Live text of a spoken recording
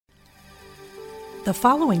The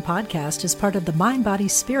following podcast is part of the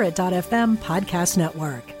MindBodySpirit.fm podcast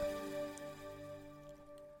network.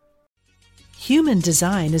 Human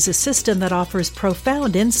design is a system that offers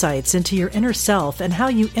profound insights into your inner self and how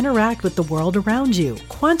you interact with the world around you.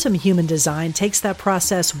 Quantum human design takes that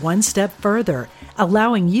process one step further,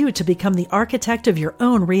 allowing you to become the architect of your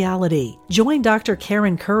own reality. Join Dr.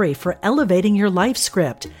 Karen Curry for Elevating Your Life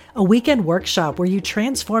Script, a weekend workshop where you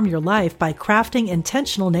transform your life by crafting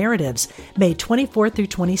intentional narratives, May 24 through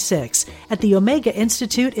 26 at the Omega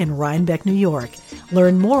Institute in Rhinebeck, New York.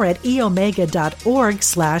 Learn more at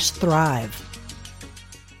eomega.org/thrive.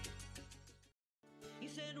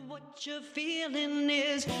 What you're feeling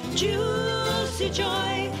is juicy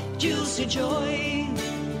joy, juicy joy.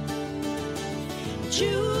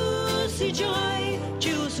 Juicy joy,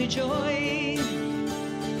 juicy joy.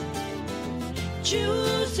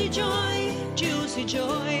 Juicy joy, juicy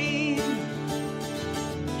joy.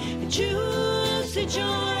 Juicy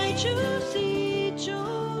joy, juicy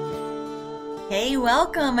joy. Hey,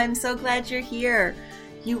 welcome. I'm so glad you're here.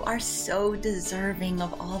 You are so deserving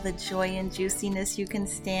of all the joy and juiciness you can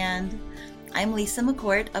stand. I'm Lisa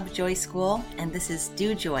McCourt of Joy School, and this is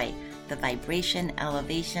Do Joy, the Vibration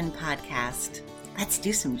Elevation Podcast. Let's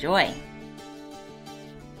do some joy.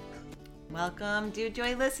 Welcome, Do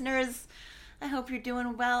Joy listeners. I hope you're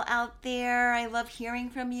doing well out there. I love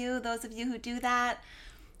hearing from you, those of you who do that.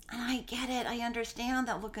 And I get it. I understand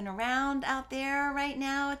that looking around out there right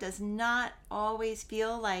now, it does not always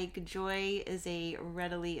feel like joy is a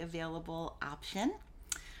readily available option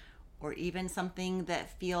or even something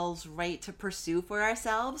that feels right to pursue for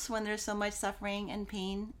ourselves when there's so much suffering and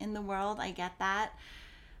pain in the world. I get that.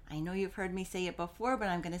 I know you've heard me say it before, but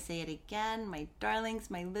I'm going to say it again. My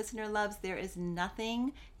darlings, my listener loves, there is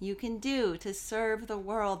nothing you can do to serve the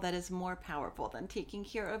world that is more powerful than taking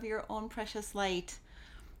care of your own precious light.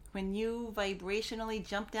 When you vibrationally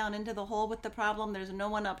jump down into the hole with the problem, there's no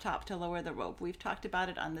one up top to lower the rope. We've talked about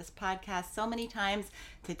it on this podcast so many times.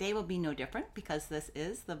 Today will be no different because this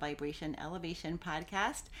is the Vibration Elevation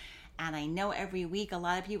Podcast. And I know every week a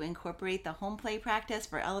lot of you incorporate the home play practice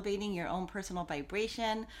for elevating your own personal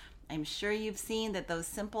vibration. I'm sure you've seen that those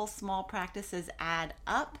simple, small practices add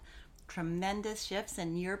up. Tremendous shifts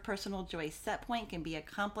in your personal joy set point can be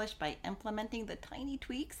accomplished by implementing the tiny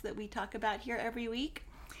tweaks that we talk about here every week.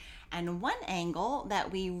 And one angle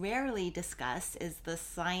that we rarely discuss is the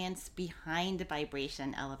science behind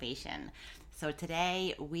vibration elevation. So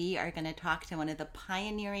today we are going to talk to one of the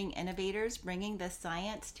pioneering innovators bringing the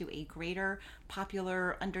science to a greater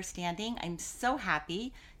popular understanding. I'm so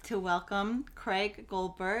happy to welcome Craig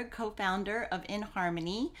Goldberg, co-founder of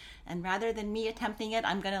InHarmony. And rather than me attempting it,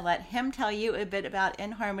 I'm going to let him tell you a bit about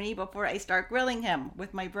InHarmony before I start grilling him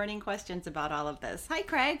with my burning questions about all of this. Hi,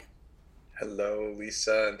 Craig. Hello,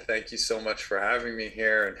 Lisa, and thank you so much for having me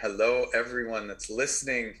here. And hello, everyone that's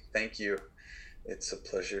listening. Thank you. It's a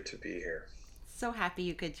pleasure to be here. So happy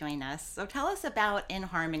you could join us. So tell us about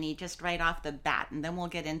InHarmony just right off the bat, and then we'll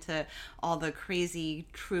get into all the crazy,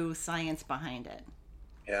 true science behind it.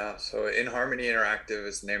 Yeah, so InHarmony Interactive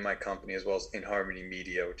is the name of my company, as well as InHarmony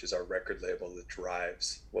Media, which is our record label that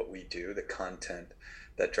drives what we do, the content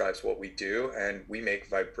that drives what we do. And we make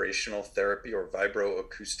vibrational therapy or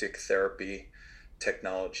vibroacoustic therapy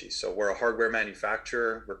technology. So we're a hardware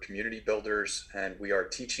manufacturer, we're community builders, and we are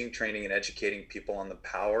teaching, training, and educating people on the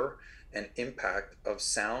power and impact of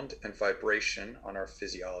sound and vibration on our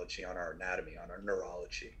physiology, on our anatomy, on our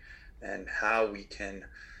neurology, and how we can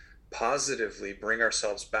positively bring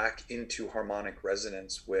ourselves back into harmonic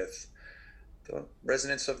resonance with the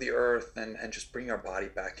resonance of the earth and just bring our body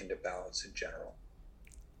back into balance in general.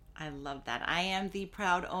 I love that. I am the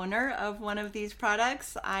proud owner of one of these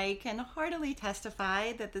products. I can heartily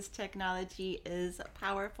testify that this technology is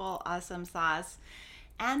powerful, awesome sauce.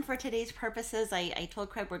 And for today's purposes, I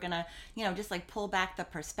told Craig we're going to, just like pull back the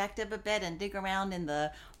perspective a bit and dig around in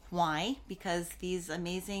the why, because these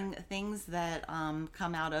amazing things that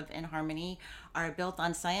come out of InHarmony are built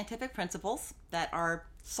on scientific principles that are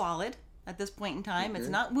solid at this point in time. It's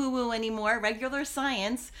not woo-woo anymore. Regular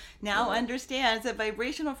science now understands that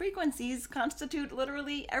vibrational frequencies constitute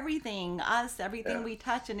literally everything. Everything we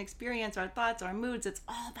touch and experience, our thoughts, our moods, it's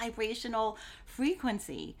all vibrational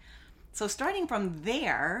frequency. So starting from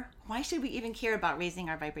there, why should we even care about raising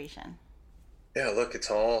our vibration? Yeah, look,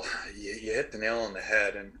 it's all, you hit the nail on the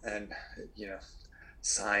head, and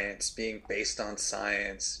science being based on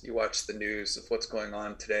science. You watch the news of what's going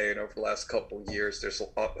on today, and over the last couple of years, there's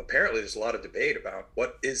a lot of debate about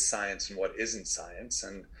what is science and what isn't science.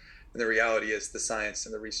 And the reality is the science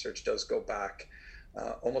and the research does go back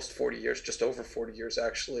almost 40 years, just over 40 years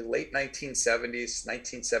actually, late 1970s,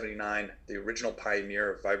 1979, the original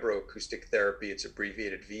pioneer of vibroacoustic therapy, it's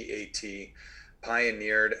abbreviated VAT,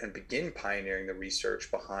 pioneered and began pioneering the research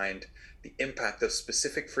behind the impact of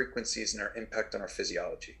specific frequencies and their impact on our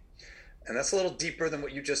physiology. And that's a little deeper than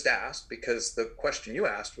what you just asked, because the question you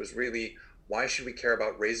asked was really, why should we care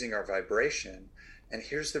about raising our vibration? And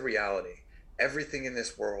here's the reality. Everything in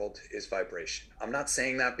this world is vibration. I'm not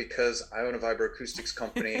saying that because I own a vibroacoustics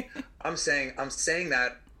company. I'm saying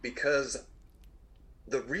that because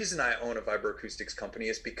the reason I own a vibroacoustics company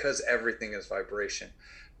is because everything is vibration.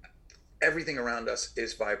 Everything around us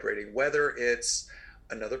is vibrating, whether it's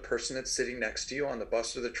another person that's sitting next to you on the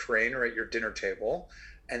bus or the train or at your dinner table,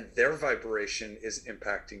 and their vibration is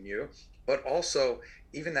impacting you, but also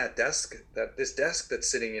even this desk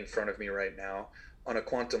that's sitting in front of me right now, on a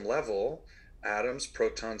quantum level, atoms,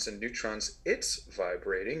 protons, and neutrons, it's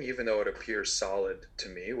vibrating, even though it appears solid to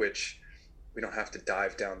me, which we don't have to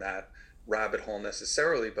dive down that rabbit hole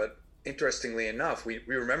necessarily, but interestingly enough, we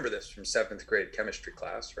remember this from 7th grade chemistry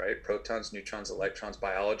class, right? Protons, neutrons, electrons,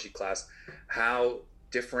 biology class, how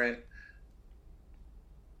different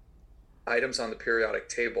items on the periodic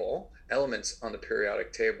table, elements on the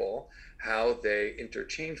periodic table, how they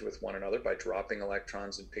interchange with one another by dropping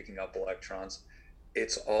electrons and picking up electrons.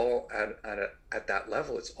 It's all at that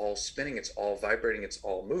level. It's all spinning, it's all vibrating, it's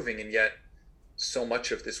all moving, and yet so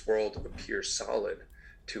much of this world appears solid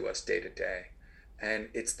to us day to day. And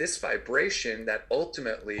it's this vibration that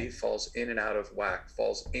ultimately falls in and out of whack,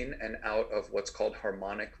 falls in and out of what's called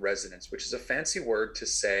harmonic resonance, which is a fancy word to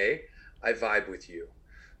say, I vibe with you,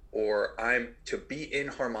 or I'm to be in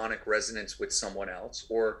harmonic resonance with someone else,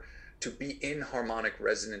 or to be in harmonic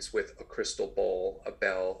resonance with a crystal bowl, a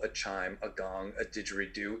bell, a chime, a gong, a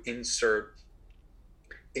didgeridoo, insert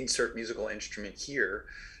musical instrument here.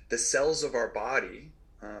 The cells of our body,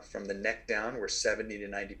 from the neck down, we're 70 to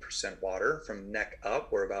 90% water. From neck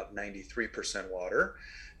up, we're about 93% water.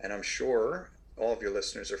 And I'm sure all of your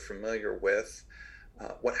listeners are familiar with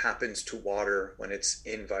what happens to water when it's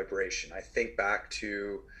in vibration. I think back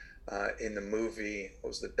to in the movie, what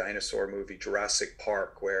was the dinosaur movie, Jurassic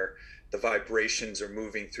Park, where the vibrations are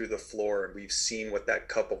moving through the floor, and we've seen what that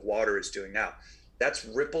cup of water is doing. Now, that's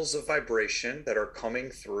ripples of vibration that are coming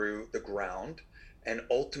through the ground and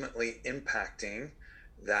ultimately impacting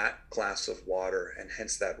that glass of water, and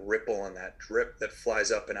hence that ripple and that drip that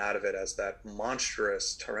flies up and out of it as that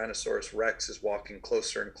monstrous Tyrannosaurus Rex is walking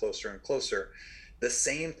closer and closer and closer. The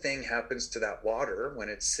same thing happens to that water when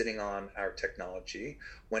it's sitting on our technology,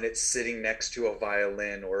 when it's sitting next to a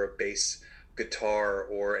violin or a bass guitar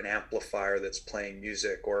or an amplifier that's playing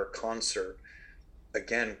music or a concert.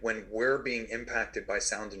 Again, when we're being impacted by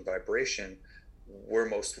sound and vibration, we're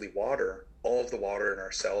mostly water. All of the water in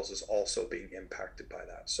our cells is also being impacted by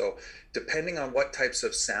that. So depending on what types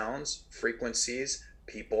of sounds, frequencies,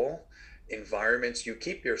 people, environments you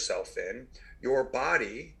keep yourself in, your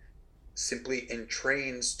body simply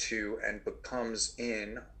entrains to and becomes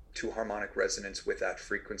in to harmonic resonance with that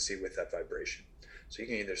frequency, with that vibration. So you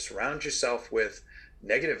can either surround yourself with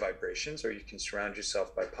negative vibrations, or you can surround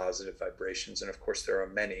yourself by positive vibrations. And of course, there are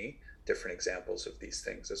many different examples of these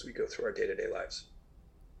things as we go through our day-to-day lives.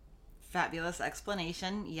 Fabulous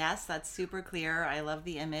explanation. Yes, that's super clear. I love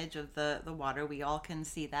the image of the water. We all can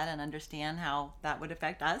see that and understand how that would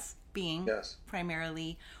affect us being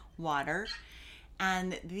primarily water.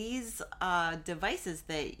 And these devices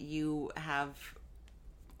that you have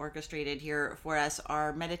orchestrated here for us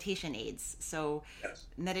are meditation aids. So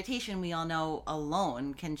meditation, we all know,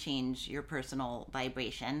 alone can change your personal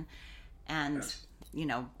vibration. And, you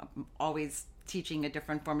know, I'm always teaching a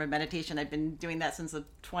different form of meditation. I've been doing that since the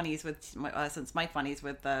 20s since my 20s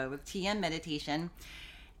with TM meditation.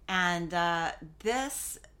 And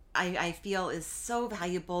this I feel is so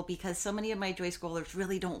valuable because so many of my Joy Schoolers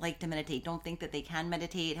really don't like to meditate, don't think that they can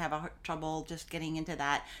meditate, have trouble just getting into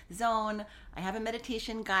that zone. I have a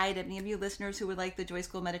meditation guide. Any of you listeners who would like the Joy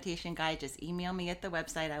School meditation guide, just email me at the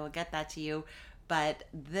website. I will get that to you. But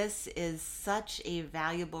this is such a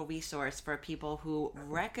valuable resource for people who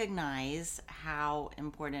recognize how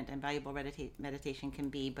important and valuable meditation can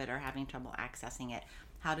be, but are having trouble accessing it.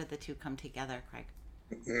 How did the two come together, Craig?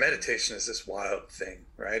 Meditation is this wild thing,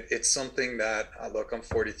 right? It's something that, look, I'm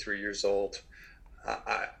 43 years old.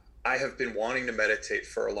 I have been wanting to meditate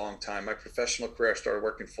for a long time. My professional career, I started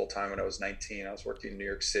working full-time when I was 19. I was working in New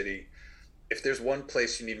York City. If there's one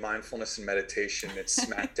place you need mindfulness and meditation, it's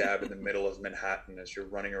smack dab in the middle of Manhattan as you're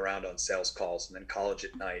running around on sales calls, and then college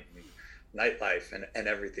at night and nightlife and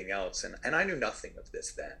everything else. And I knew nothing of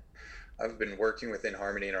this then. I've been working with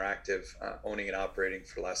InHarmony Interactive, owning and operating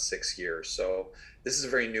for the last 6 years. So this is a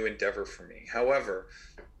very new endeavor for me. However,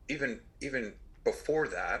 even before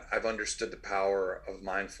that, I've understood the power of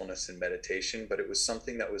mindfulness and meditation, but it was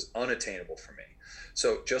something that was unattainable for me.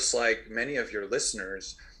 So just like many of your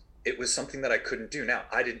listeners, it was something that I couldn't do. Now,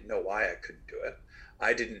 I didn't know why I couldn't do it.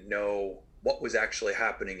 I didn't know what was actually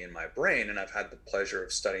happening in my brain, and I've had the pleasure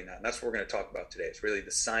of studying that. And that's what we're going to talk about today. It's really the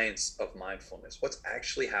science of mindfulness. What's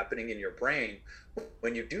actually happening in your brain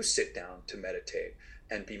when you do sit down to meditate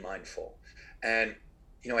and be mindful. And,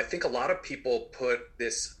 I think a lot of people put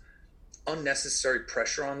this unnecessary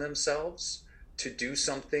pressure on themselves to do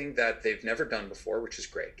something that they've never done before, which is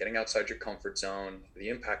great. Getting outside your comfort zone, the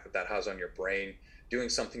impact that has on your brain, doing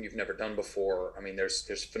something you've never done before. I mean,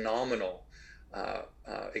 there's phenomenal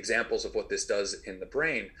examples of what this does in the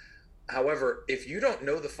brain. However, if you don't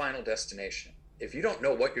know the final destination, if you don't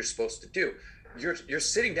know what you're supposed to do, you're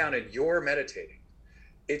sitting down and you're meditating.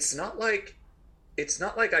 It's not like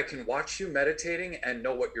I can watch you meditating and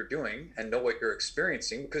know what you're doing and know what you're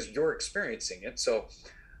experiencing, because you're experiencing it. So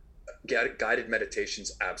guided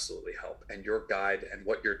meditations absolutely help, and your guide and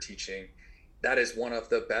what you're teaching, that is one of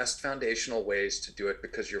the best foundational ways to do it,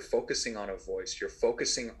 because you're focusing on a voice, you're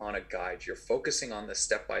focusing on a guide, you're focusing on the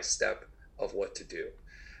step-by-step of what to do.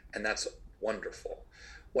 And that's wonderful.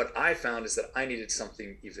 What I found is that I needed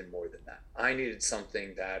something even more than that. I needed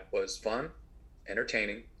something that was fun,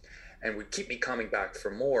 entertaining, and would keep me coming back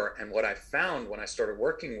for more. And what I found when I started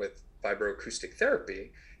working with vibroacoustic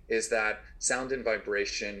therapy is that sound and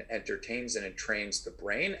vibration entertains and entrains the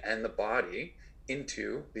brain and the body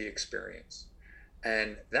into the experience.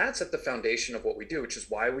 And that's at the foundation of what we do, which is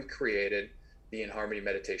why we created the InHarmony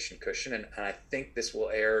meditation cushion. And I think this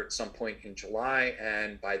will air at some point in July.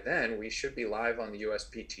 And by then we should be live on the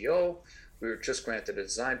USPTO. We were just granted a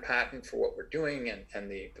design patent for what we're doing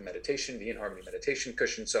and the meditation, the InHarmony meditation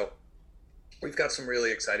cushion. So we've got some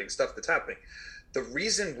really exciting stuff that's happening. The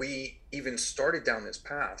reason we even started down this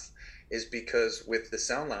path is because with the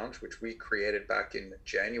Sound Lounge, which we created back in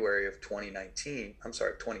January of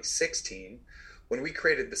 2016, when we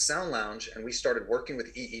created the Sound Lounge and we started working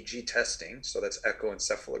with EEG testing, so that's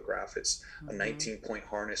echoencephalograph, it's a 19-point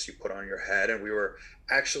harness you put on your head, and we were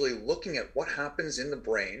actually looking at what happens in the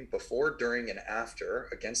brain before, during, and after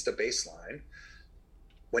against a baseline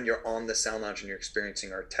when you're on the Sound Lounge and you're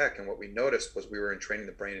experiencing our tech. And what we noticed was we were entraining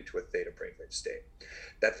the brain into a theta brainwave state.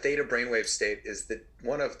 That theta brainwave state is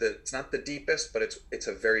it's not the deepest, but it's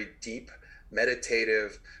a very deep,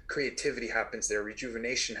 meditative, creativity happens there,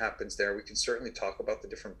 rejuvenation happens there. We can certainly talk about the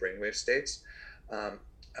different brainwave states.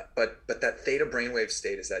 But that theta brainwave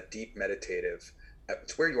state is that deep meditative.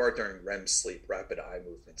 It's where you are during REM sleep, rapid eye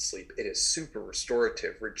movement sleep. It is super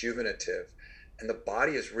restorative, rejuvenative, and the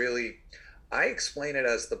body is really, I explain it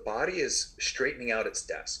as the body is straightening out its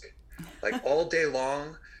desk. Like all day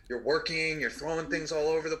long, you're working, you're throwing things all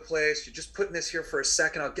over the place. You're just putting this here for a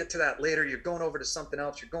second. I'll get to that later. You're going over to something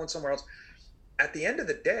else. You're going somewhere else. At the end of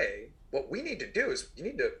the day, what we need to do is I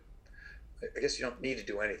guess you don't need to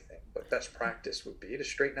do anything, but best practice would be to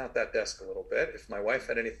straighten out that desk a little bit. If my wife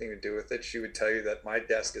had anything to do with it, she would tell you that my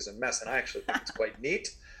desk is a mess, and I actually think it's quite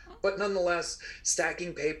neat. But nonetheless,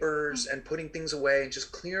 stacking papers and putting things away and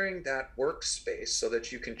just clearing that workspace so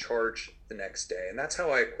that you can charge the next day. And that's how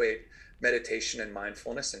I equate meditation and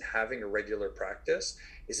mindfulness, and having a regular practice.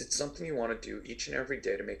 Is it something you want to do each and every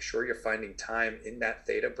day to make sure you're finding time in that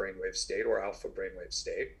theta brainwave state or alpha brainwave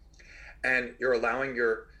state, and you're allowing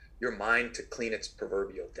your mind to clean its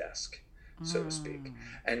proverbial desk, so to speak.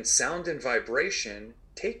 And sound and vibration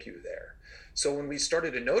take you there. So when we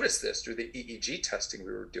started to notice this through the EEG testing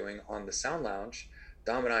we were doing on the Sound Lounge,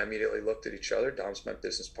 Dom and I immediately looked at each other. Dom's my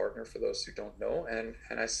business partner, for those who don't know. And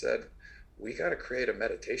I said, we got to create a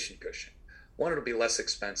meditation cushion. One, it'll be less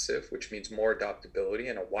expensive, which means more adoptability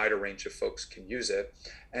and a wider range of folks can use it.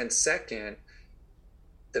 And second,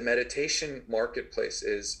 the meditation marketplace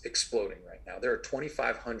is exploding right now. There were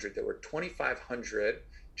 2,500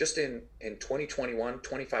 just in 2021,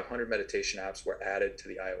 2,500 meditation apps were added to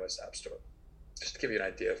the iOS App Store. Just to give you an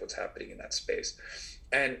idea of what's happening in that space.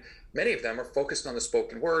 And many of them are focused on the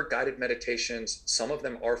spoken word, guided meditations. Some of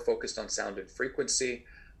them are focused on sound and frequency,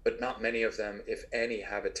 but not many of them, if any,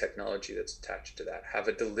 have a technology that's attached to that, have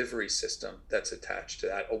a delivery system that's attached to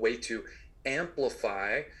that, a way to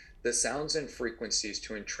amplify the sounds and frequencies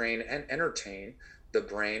to entrain and entertain the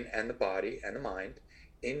brain and the body and the mind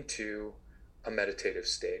into a meditative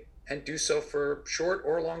state, and do so for short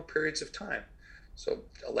or long periods of time. So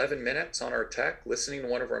 11 minutes on our tech, listening to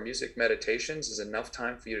one of our music meditations is enough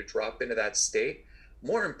time for you to drop into that state.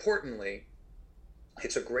 More importantly,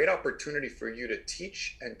 it's a great opportunity for you to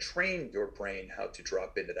teach and train your brain how to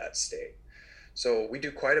drop into that state. So we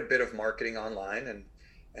do quite a bit of marketing online,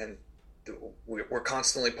 and we're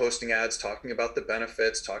constantly posting ads talking about the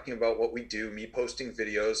benefits, talking about what we do, me posting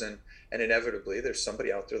videos, and inevitably there's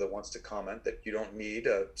somebody out there that wants to comment that you don't need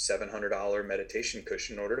a $700 meditation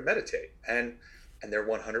cushion in order to meditate. And they're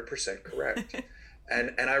 100% correct.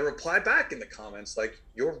 And I reply back in the comments like,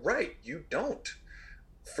 you're right, you don't.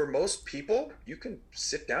 For most people, you can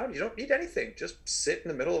sit down, you don't need anything. Just sit in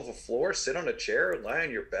the middle of a floor, sit on a chair, lie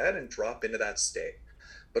on your bed, and drop into that state.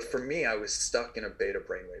 But for me, I was stuck in a beta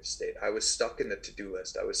brainwave state. I was stuck in the to-do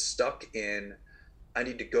list. I was stuck in, I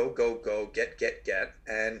need to go, get.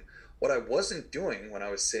 And what I wasn't doing when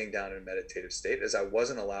I was sitting down in a meditative state is I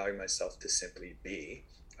wasn't allowing myself to simply be.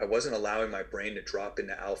 I wasn't allowing my brain to drop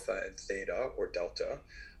into alpha and theta or delta.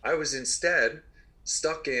 I was instead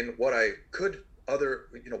stuck in what I could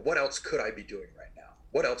what else could I be doing right now?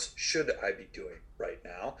 What else should I be doing right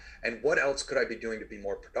now? And what else could I be doing to be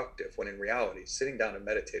more productive? When in reality, sitting down and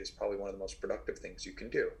meditate is probably one of the most productive things you can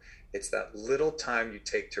do. It's that little time you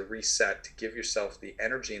take to reset, to give yourself the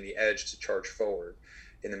energy and the edge to charge forward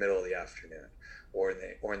in the middle of the afternoon or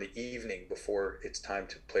in the evening before it's time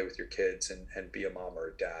to play with your kids and be a mom or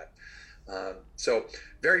a dad. So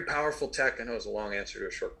very powerful tech. I know it's a long answer to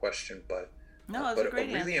a short question, but no, it's a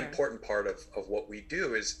great really answer. important part of what we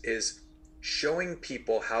do is showing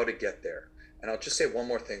people how to get there. And I'll just say one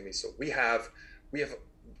more thing, Lisa. We have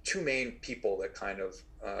two main people that kind of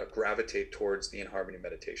gravitate towards the In Harmony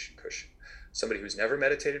meditation cushion. Somebody who's never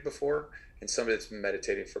meditated before and somebody that's been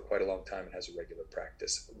meditating for quite a long time and has a regular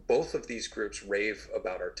practice. Both of these groups rave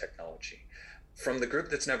about our technology. From the group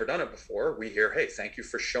that's never done it before, we hear, hey, thank you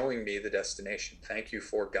for showing me the destination. Thank you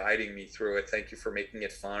for guiding me through it. Thank you for making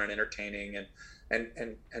it fun and entertaining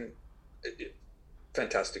and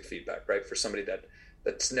fantastic feedback, right? For somebody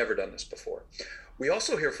that's never done this before. We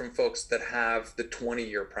also hear from folks that have the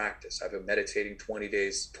 20-year practice. I've been meditating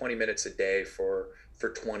 20 minutes a day for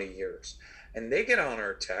 20 years. And they get on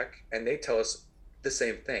our tech and they tell us the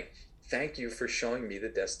same thing. Thank you for showing me the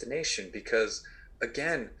destination, because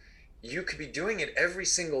again, you could be doing it every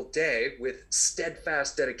single day with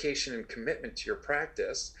steadfast dedication and commitment to your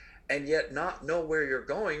practice and yet not know where you're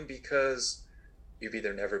going because you've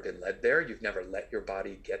either never been led there, you've never let your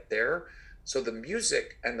body get there. So the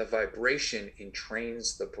music and the vibration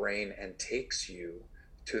entrains the brain and takes you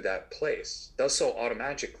to that place. Does so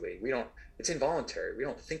automatically. It's involuntary. We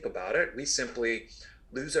don't think about it. We simply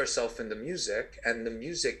lose ourselves in the music, and the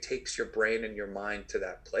music takes your brain and your mind to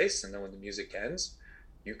that place. And then when the music ends,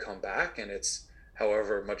 you come back and it's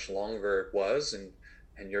however much longer it was,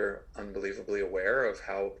 and you're unbelievably aware of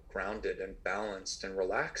how grounded and balanced and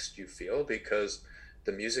relaxed you feel, because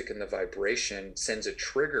the music and the vibration sends a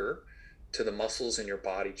trigger to the muscles in your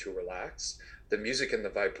body to relax. The music and the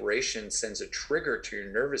vibration sends a trigger to your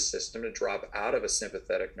nervous system to drop out of a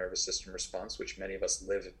sympathetic nervous system response, which many of us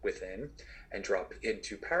live within, and drop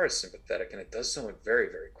into parasympathetic. And it does so very,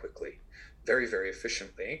 very quickly, very, very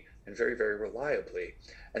efficiently, and very, very reliably.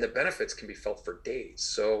 And the benefits can be felt for days.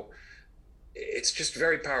 So it's just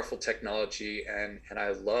very powerful technology. And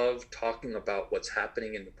I love talking about what's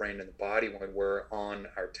happening in the brain and the body when we're on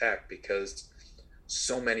our tech, because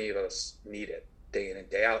so many of us need it day in and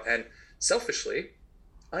day out. And selfishly,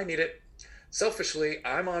 I need it. Selfishly,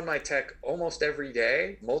 I'm on my tech almost every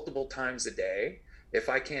day, multiple times a day. If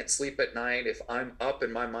I can't sleep at night, if I'm up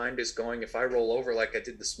and my mind is going, if I roll over like I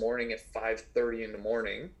did this morning at 5:30 in the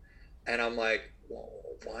morning, and I'm like, well,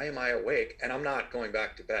 why am I awake? And I'm not going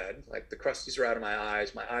back to bed. Like the crusties are out of my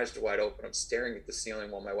eyes are wide open. I'm staring at the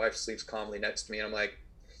ceiling while my wife sleeps calmly next to me. And I'm like,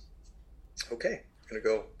 okay, I'm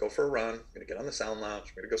gonna go for a run. I'm gonna get on the sound lounge.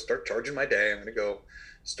 I'm gonna go start charging my day. I'm gonna go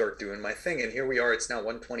start doing my thing. And here we are. It's now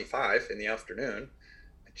 1:25 in the afternoon.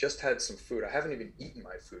 I just had some food. I haven't even eaten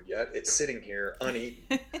my food yet. It's sitting here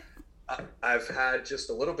uneaten. I've had just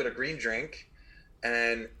a little bit of green drink,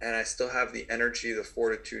 and I still have the energy, the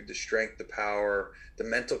fortitude, the strength, the power, the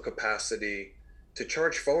mental capacity to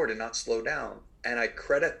charge forward and not slow down. And I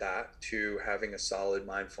credit that to having a solid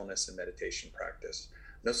mindfulness and meditation practice.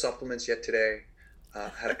 No supplements yet today.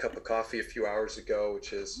 Had a cup of coffee a few hours ago,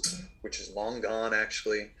 which is long gone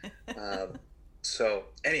actually. So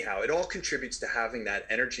anyhow, it all contributes to having that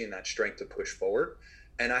energy and that strength to push forward.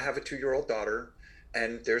 And I have a 2-year-old daughter,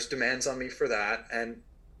 and there's demands on me for that. And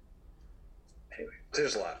anyway,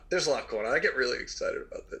 there's a lot going on. I get really excited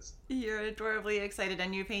about this. You're adorably excited,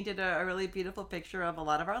 and you painted a really beautiful picture of a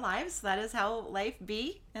lot of our lives. That is how life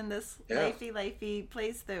be in this lifey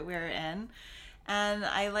place that we're in. And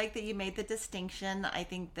I like that you made the distinction. I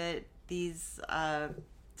think that these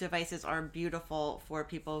devices are beautiful for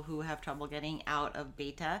people who have trouble getting out of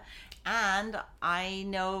beta. And I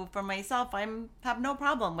know for myself, have no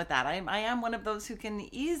problem with that. I am one of those who can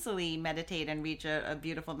easily meditate and reach a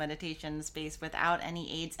beautiful meditation space without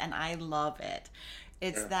any aids, and I love it.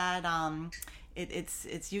 It's that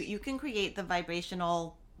it's you can create the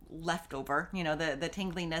vibrational leftover, the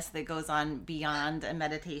tingliness that goes on beyond a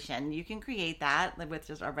meditation. You can create that with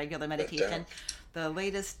just a regular meditation. The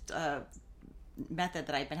latest method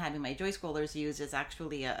that I've been having my joy schoolers use is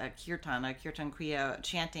actually a kirtan kriya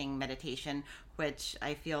chanting meditation, which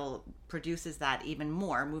I feel produces that even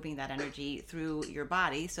more, moving that energy through your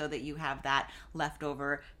body so that you have that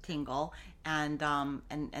leftover tingle, and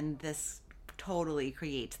this totally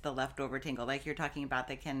creates the leftover tingle like you're talking about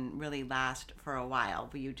that can really last for a while,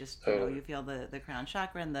 where you just you feel the crown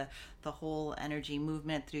chakra and the whole energy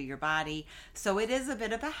movement through your body. So it is a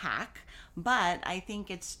bit of a hack, but I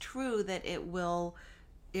think it's true that it will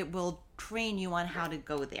train you on how to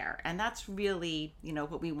go there. And that's really,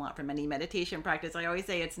 what we want from any meditation practice. I always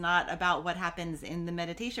say it's not about what happens in the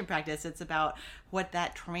meditation practice. It's about what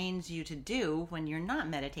that trains you to do when you're not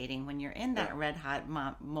meditating, when you're in that red hot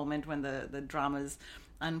moment when the drama's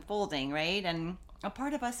unfolding, right? And a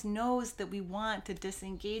part of us knows that we want to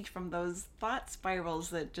disengage from those thought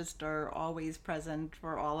spirals that just are always present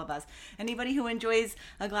for all of us. Anybody who enjoys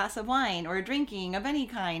a glass of wine or drinking of any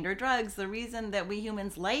kind or drugs, the reason that we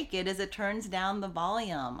humans like it is it turns down the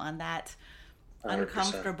volume on that 100%.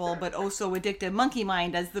 Uncomfortable but also addictive monkey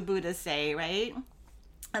mind, as the Buddhists say, right?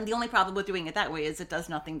 And the only problem with doing it that way is it does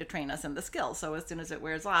nothing to train us in the skill. So as soon as it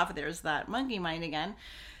wears off, there's that monkey mind again.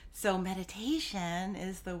 So meditation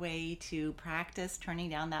is the way to practice turning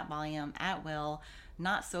down that volume at will,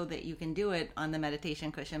 not so that you can do it on the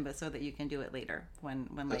meditation cushion, but so that you can do it later when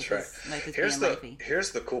life is being lifey.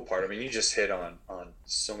 Here's the cool part. I mean, you just hit on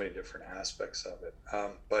so many different aspects of it.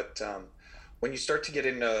 But when you start to get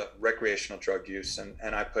into recreational drug use,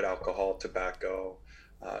 and I put alcohol, tobacco,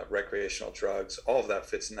 recreational drugs, all of that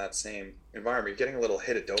fits in that same environment. You're getting a little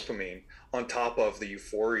hit of dopamine on top of the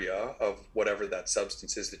euphoria of whatever that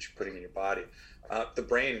substance is that you're putting in your body. The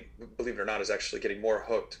brain, believe it or not, is actually getting more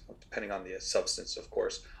hooked, depending on the substance, of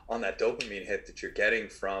course, on that dopamine hit that you're getting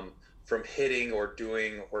from hitting or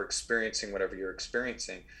doing or experiencing whatever you're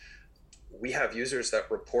experiencing. We have users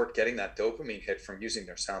that report getting that dopamine hit from using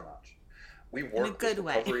their sound lounge. We work with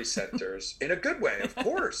recovery centers in a good way, of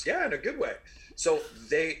course. Yeah, in a good way. So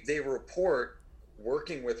they report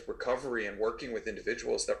working with recovery and working with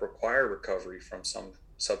individuals that require recovery from some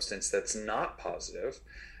substance that's not positive,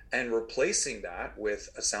 and replacing that with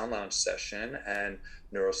a sound lounge session and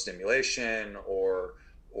neurostimulation or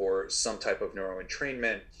some type of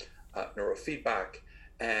neuroentrainment, neurofeedback,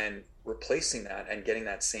 and replacing that and getting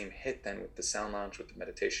that same hit then with the sound lounge, with the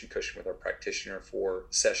meditation cushion, with our practitioner for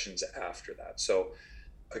sessions after that. So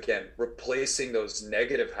again, replacing those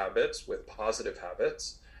negative habits with positive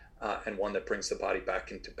habits, and one that brings the body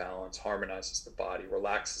back into balance, harmonizes the body,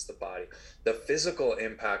 relaxes the body. The physical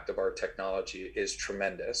impact of our technology is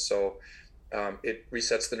tremendous. So it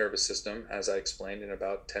resets the nervous system, as I explained, in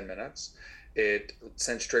about 10 minutes. It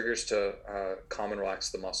sends triggers to calm and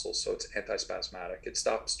relax the muscles, so it's antispasmodic. It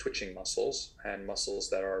stops twitching muscles, and muscles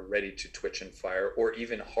that are ready to twitch and fire, or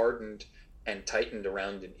even hardened and tightened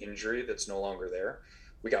around an injury that's no longer there.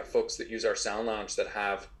 We got folks that use our sound lounge that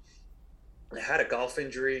had a golf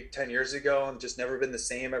injury 10 years ago and just never been the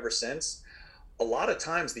same ever since. A lot of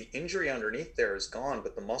times the injury underneath there is gone,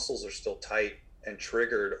 but the muscles are still tight and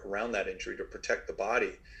triggered around that injury to protect the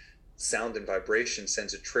body. Sound and vibration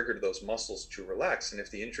sends a trigger to those muscles to relax. And if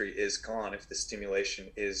the injury is gone, if the stimulation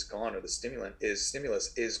is gone, or the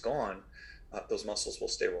stimulus is gone, those muscles will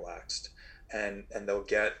stay relaxed, and they'll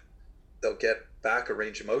get back a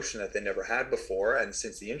range of motion that they never had before. And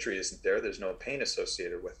since the injury isn't there, there's no pain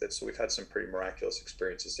associated with it. So we've had some pretty miraculous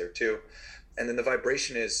experiences there too. And then the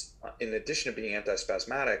vibration is, in addition to being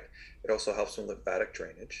antispasmodic, it also helps with lymphatic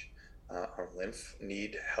drainage. Our lymph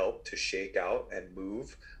need help to shake out and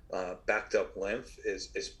move. Backed up lymph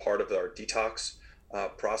is part of our detox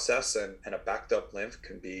process, and a backed up lymph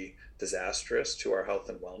can be disastrous to our health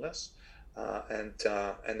and wellness. And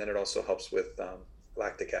then it also helps with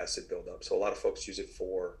lactic acid buildup. So a lot of folks use it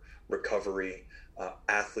for recovery.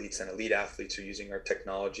 Athletes and elite athletes are using our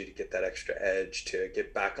technology to get that extra edge, to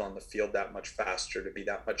get back on the field that much faster, to be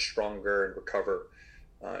that much stronger and recover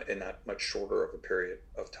in that much shorter of a period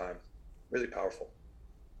of time. Really powerful.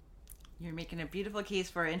 You're making a beautiful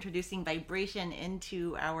case for introducing vibration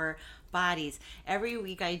into our bodies. Every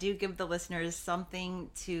week I do give the listeners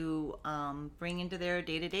something to bring into their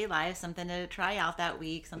day-to-day lives, something to try out that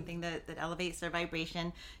week, something that elevates their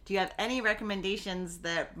vibration. Do you have any recommendations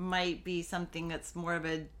that might be something that's more of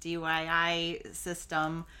a DIY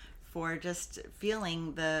system for just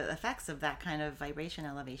feeling the effects of that kind of vibration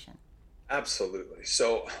elevation? Absolutely.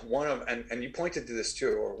 So one of, and you pointed to this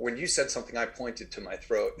too, or when you said something, I pointed to my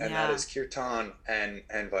throat, and that is kirtan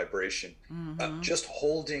and vibration. Just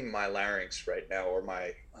holding my larynx right now, or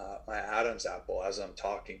my Adam's apple as I'm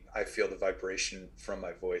talking, I feel the vibration from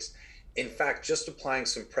my voice. In fact, just applying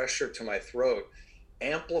some pressure to my throat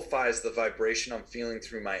amplifies the vibration I'm feeling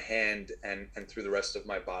through my hand and through the rest of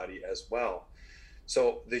my body as well.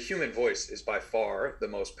 So the human voice is by far the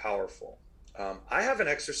most powerful. I have an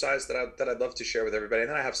exercise that I'd love to share with everybody,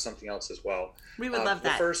 and then I have something else as well. We would love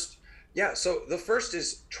that. So the first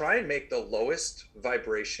is try and make the lowest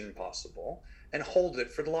vibration possible and hold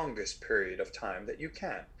it for the longest period of time that you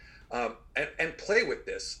can. And play with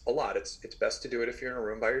this a lot. It's best to do it if you're in a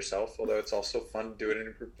room by yourself, although it's also fun to do it in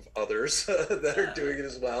a group of others that are doing it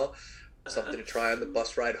as well. Something to try on the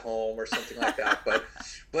bus ride home or something like that. But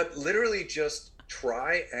literally just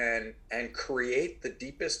try and create the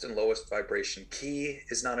deepest and lowest vibration. Key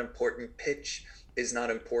is not important. Pitch is not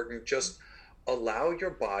important. Just allow your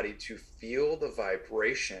body to feel the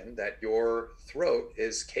vibration that your throat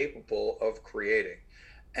is capable of creating,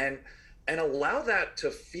 and allow that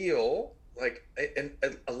to feel like, and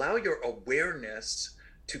allow your awareness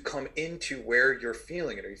to come into where you're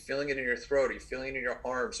feeling it. Are you feeling it in your throat? Are you feeling it in your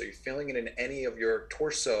arms? Are you feeling it in any of your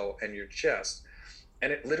torso and your chest?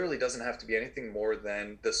 And it literally doesn't have to be anything more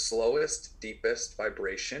than the slowest, deepest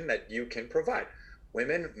vibration that you can provide.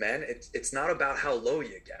 Women, men, it's not about how low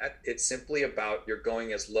you get. It's simply about you're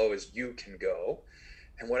going as low as you can go.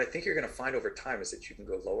 And what I think you're going to find over time is that you can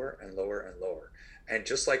go lower and lower and lower. And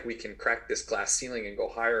just like we can crack this glass ceiling and go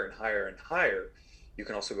higher and higher and higher, you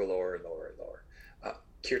can also go lower and lower and lower.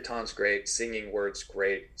 Kirtan's great. Singing words,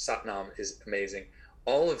 great. Satnam is amazing.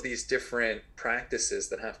 All of these different practices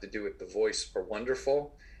that have to do with the voice are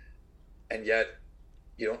wonderful, and yet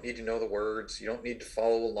you don't need to know the words. You don't need to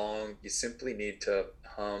follow along. You simply need to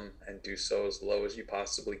hum and do so as low as you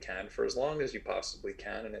possibly can for as long as you possibly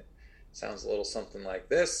can. And it sounds a little something like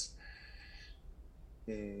this.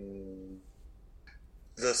 The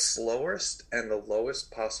slowest and the lowest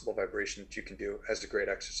possible vibration that you can do as a great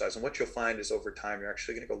exercise. And what you'll find is over time, you're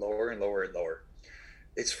actually going to go lower and lower and lower.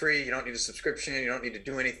 It's free. You don't need a subscription. You don't need to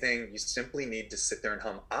do anything. You simply need to sit there and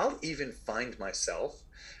hum. I'll even find myself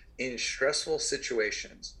in stressful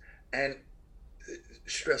situations, and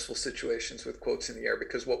stressful situations with quotes in the air,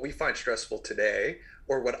 because what we find stressful today,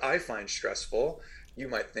 or what I find stressful, you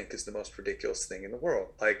might think is the most ridiculous thing in the world.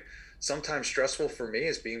 Like, sometimes stressful for me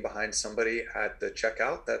is being behind somebody at the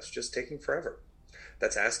checkout that's just taking forever,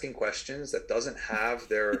 that's asking questions, that doesn't have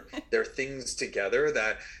their things together,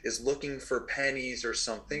 that is looking for pennies or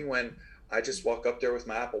something, when I just walk up there with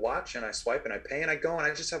my Apple Watch and I swipe and I pay and I go, and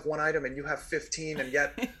I just have one item and you have 15, and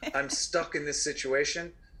yet I'm stuck in this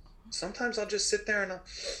situation. Sometimes I'll just sit there and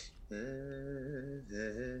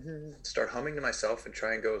start humming to myself and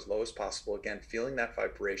try and go as low as possible. Again, feeling that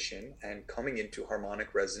vibration and coming into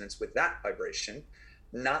harmonic resonance with that vibration,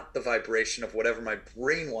 not the vibration of whatever my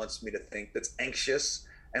brain wants me to think, that's anxious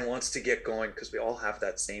and wants to get going, because we all have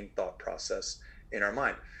that same thought process in our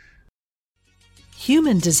mind.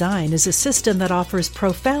 Human design is a system that offers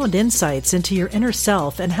profound insights into your inner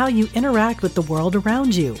self and how you interact with the world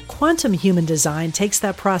around you. Quantum human design takes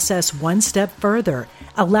that process one step further,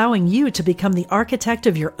 allowing you to become the architect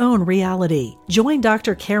of your own reality. Join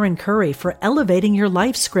Dr. Karen Curry for Elevating Your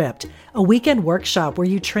Life Script, a weekend workshop where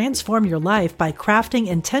you transform your life by crafting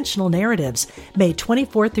intentional narratives, May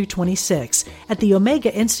 24 through 26 at the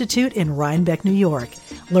Omega Institute in Rhinebeck, New York.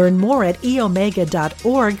 Learn more at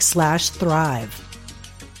eomega.org/thrive.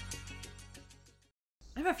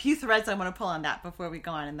 I have a few threads I want to pull on that before we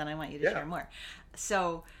go on, and then I want you to share more.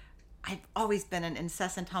 So I've always been an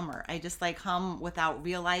incessant hummer. I just like hum without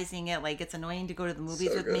realizing it. Like, it's annoying to go to the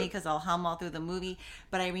movies with me because I'll hum all through the movie.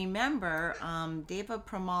 But I remember Deva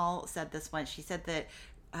Premal said this once. She said that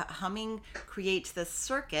humming creates this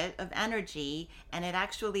circuit of energy, and it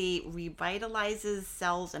actually revitalizes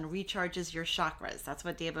cells and recharges your chakras. That's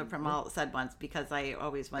what Deva Premal said once, because I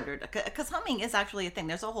always wondered, because humming is actually a thing.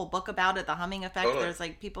 There's a whole book about it, the humming effect. Totally. There's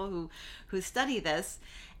like people who study this.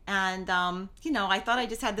 And, I thought I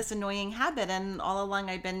just had this annoying habit, and all along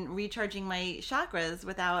I've been recharging my chakras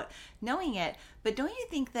without knowing it. But don't you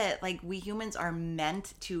think that like we humans are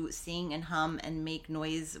meant to sing and hum and make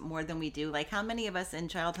noise more than we do? Like how many of us in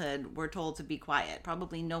childhood were told to be quiet?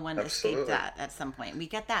 Probably no one escaped that at some point. We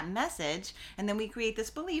get that message and then we create this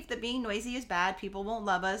belief that being noisy is bad. People won't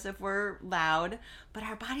love us if we're loud, but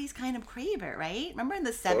our bodies kind of crave it, right? Remember in the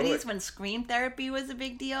 70s when scream therapy was a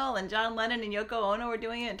big deal and John Lennon and Yoko Ono were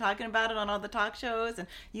doing it and talking about it on all the talk shows? And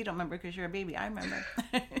you don't remember because you're a baby. I remember.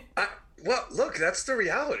 Well, look, that's the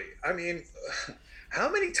reality. I mean,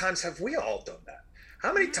 how many times have we all done that?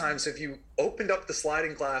 How many times have you opened up the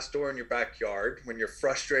sliding glass door in your backyard when you're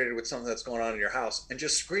frustrated with something that's going on in your house and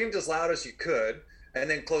just screamed as loud as you could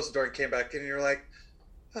and then closed the door and came back in and you're like,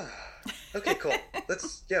 okay, cool.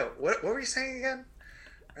 What were you saying again?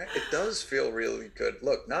 Right? It does feel really good.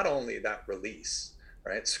 Look, not only that release,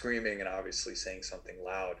 right? Screaming and obviously saying something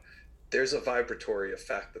loud, there's a vibratory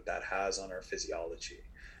effect that has on our physiology.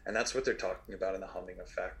 And that's what they're talking about in the humming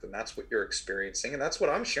effect. And that's what you're experiencing. And that's what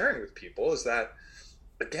I'm sharing with people is that,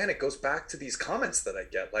 again, it goes back to these comments that I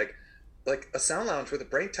get. Like a sound lounge with a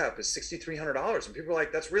brain tap is $6,300. And people are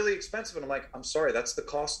like, that's really expensive. And I'm like, I'm sorry, that's the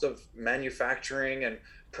cost of manufacturing and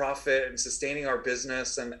profit and sustaining our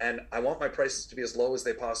business. And I want my prices to be as low as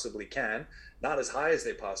they possibly can, not as high as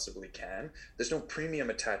they possibly can. There's no premium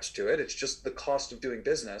attached to it. It's just the cost of doing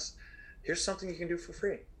business. Here's something you can do for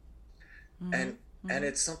free. Mm-hmm. And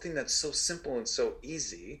it's something that's so simple and so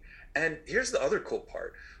easy. And here's the other cool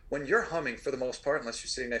part. When you're humming, for the most part, unless you're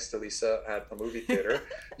sitting next to Lisa at a movie theater,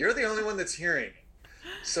 you're the only one that's hearing.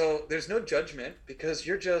 So there's no judgment because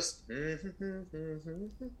you're just like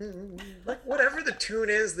whatever the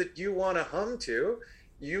tune is that you want to hum to,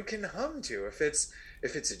 you can hum to. If it's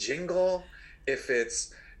a jingle, if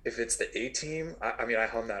it's the A-Team, I mean, I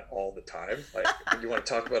hum that all the time. Like, when you want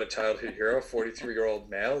to talk about a childhood hero,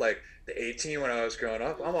 43-year-old male, like the A-Team when I was growing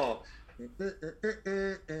up, I'm all...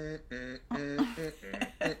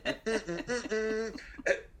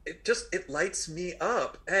 It lights me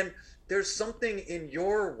up. And there's something in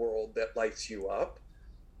your world that lights you up.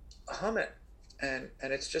 Hum it. And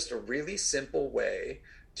it's just a really simple way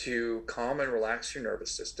to calm and relax your nervous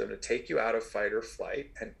system, to take you out of fight or flight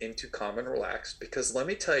and into calm and relax. Because let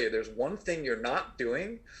me tell you, there's one thing you're not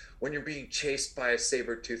doing when you're being chased by a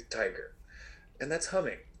saber-toothed tiger, and that's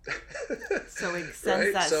humming. So it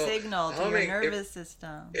sends that signal to your nervous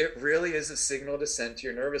system. It really is a signal to send to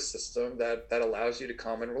your nervous system that allows you to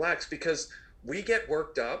calm and relax, because we get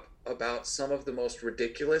worked up about some of the most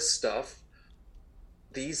ridiculous stuff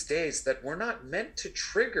these days that we're not meant to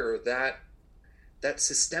trigger that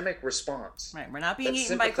systemic response. Right. We're not being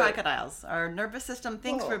eaten by crocodiles. Our nervous system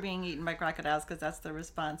thinks we're being eaten by crocodiles because that's the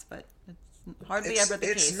response, but it's hardly ever the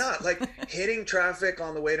case. It's not. Like hitting traffic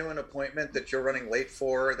on the way to an appointment that you're running late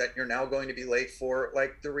for, that you're now going to be late for.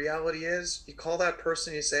 Like, the reality is, you call that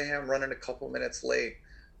person, you say, hey, I'm running a couple minutes late.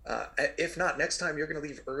 If not, next time you're going to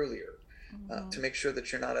leave earlier to make sure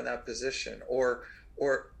that you're not in that position. Or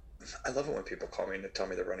I love it when people call me and tell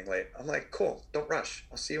me they're running late. I'm like, cool, don't rush.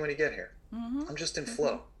 I'll see you when you get here. I'm just in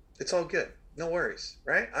flow. It's all good. No worries,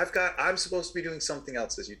 right? I'm supposed to be doing something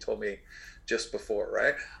else, as you told me just before,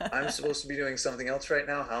 right? I'm supposed to be doing something else right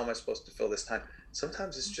now. How am I supposed to fill this time?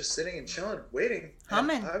 Sometimes it's just sitting and chilling, waiting.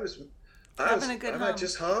 Humming. I might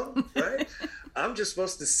just hum, right? I'm just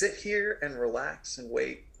supposed to sit here and relax and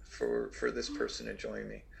wait for this person to join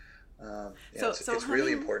me. It's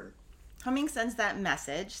really important. Humming sends that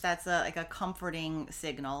message. That's like a comforting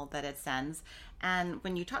signal that it sends. And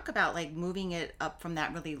when you talk about like moving it up from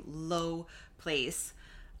that really low place,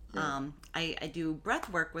 I do breath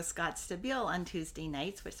work with Scott Stabile on Tuesday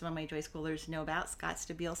nights, which some of my Joy Schoolers know about. Scott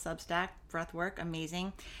Stabile Substack, breath work,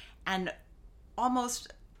 amazing. And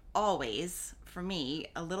almost always, for me,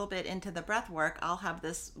 a little bit into the breath work, I'll have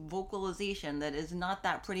this vocalization that is not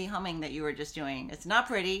that pretty humming that you were just doing. It's not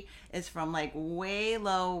pretty. It's from like way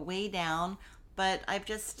low, way down. But I've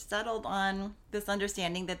just settled on this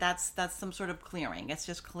understanding that that's some sort of clearing. It's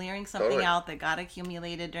just clearing something out that got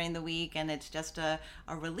accumulated during the week, and it's just a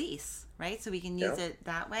release, right? So we can use it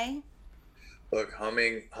that way. Look,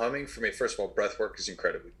 humming for me, first of all, breath work is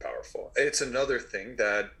incredibly powerful. It's another thing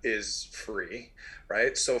that is free,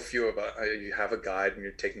 right? So few of us, you have a guide and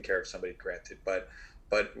you're taking care of somebody, granted, but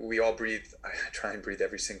we all breathe. I try and breathe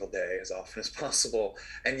every single day as often as possible.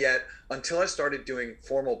 And yet, until I started doing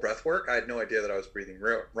formal breath work, I had no idea that I was breathing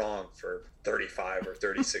wrong for 35 or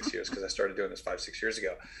 36 years, because I started doing this 5-6 years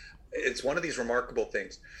ago. It's one of these remarkable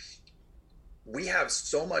things. We have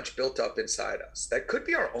so much built up inside us that could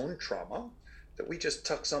be our own trauma, that we just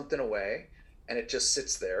tuck something away and it just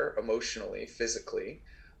sits there emotionally, physically.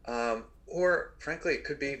 Or frankly, it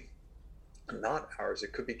could be not ours.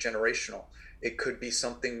 It could be generational. It could be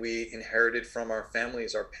something we inherited from our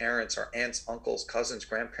families, our parents, our aunts, uncles, cousins,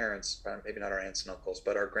 grandparents, maybe not our aunts and uncles,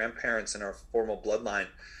 but our grandparents and our formal bloodline.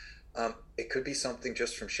 It could be something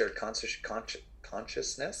just from shared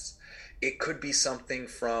consciousness. It could be something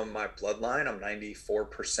from my bloodline. I'm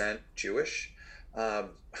 94% Jewish.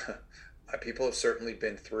 My people have certainly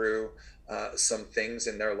been through some things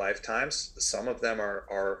in their lifetimes. Some of them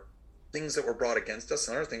are things that were brought against us,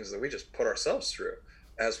 and other things that we just put ourselves through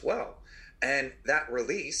as well. And that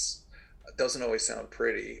release doesn't always sound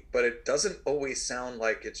pretty, but it doesn't always sound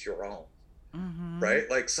like it's your own, right?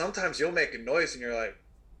 Like sometimes you'll make a noise and you're like,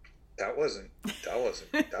 that wasn't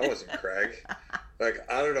Craig. Like,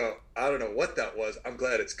 I don't know what that was. I'm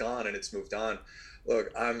glad it's gone and it's moved on.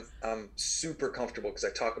 Look, I'm super comfortable because I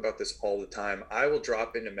talk about this all the time. I will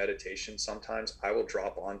drop into meditation sometimes. I will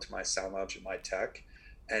drop onto my sound lounge and my tech,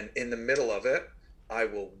 and in the middle of it, I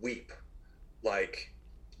will weep. Like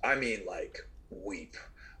weep.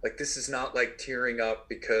 Like, this is not like tearing up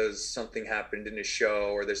because something happened in a show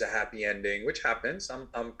or there's a happy ending, which happens.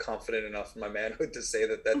 I'm confident enough in my manhood to say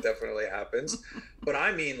that definitely happens. But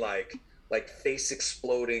I mean like face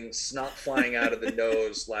exploding, snot flying out of the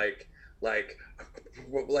nose, like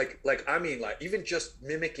I mean, like, even just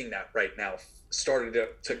mimicking that right now started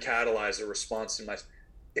to catalyze a response in my,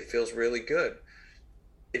 it feels really good.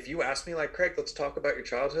 If you ask me, like, Craig, let's talk about your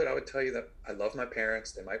childhood, I would tell you that I love my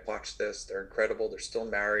parents. They might watch this. They're incredible. They're still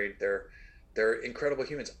married. They're incredible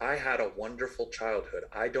humans. I had a wonderful childhood.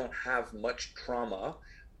 I don't have much trauma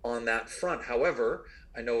on that front. However,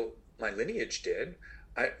 I know my lineage did.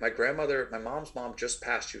 My grandmother, my mom's mom, just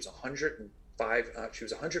passed. She was 105. She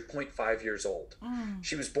was 100.5 years old.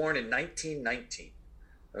 She was born in 1919.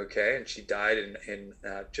 Okay, and she died in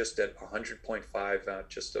just at 100.5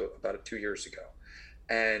 just about 2 years ago.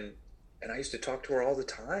 And I used to talk to her all the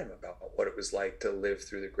time about what it was like to live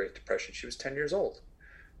through the Great Depression. She was 10 years old,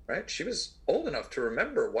 right? She was old enough to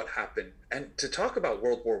remember what happened and to talk about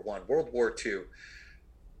World War I, World War II.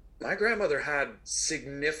 My grandmother had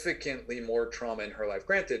significantly more trauma in her life.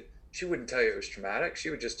 Granted, she wouldn't tell you it was traumatic. She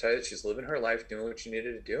would just tell you that she's living her life, doing what she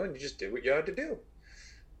needed to do, and you just did what you had to do.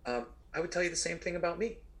 I would tell you the same thing about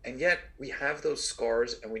me. And yet we have those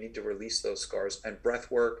scars, and we need to release those scars. And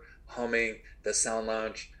breath work, humming, the sound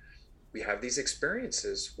lounge, we have these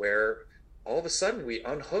experiences where all of a sudden we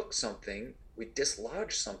unhook something, we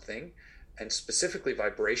dislodge something, and specifically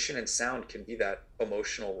vibration and sound can be that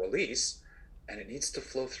emotional release, and it needs to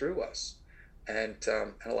flow through us. And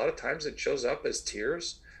a lot of times it shows up as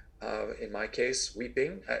tears. In my case,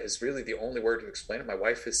 weeping is really the only word to explain it. My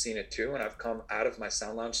wife has seen it too, and I've come out of my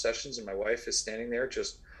sound lounge sessions and my wife is standing there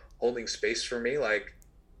just holding space for me. Like,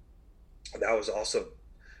 that was awesome.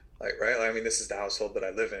 Like, right? I mean, this is the household that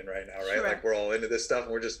I live in right now, right? Sure. Like, we're all into this stuff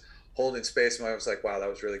and we're just holding space. And I was like, wow, that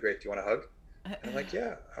was really great. Do you want a hug? And I'm like,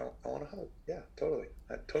 yeah, I want a hug. Yeah, totally.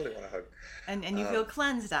 I totally want a hug. And you feel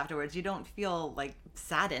cleansed afterwards. You don't feel like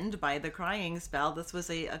saddened by the crying spell. This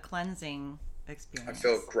was a cleansing experience. I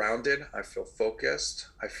feel grounded. I feel focused.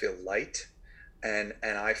 I feel light. And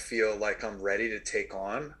I feel like I'm ready to take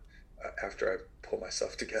on after I pull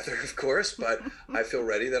myself together, of course, but I feel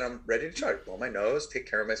ready that I'm ready to charge. Blow my nose, take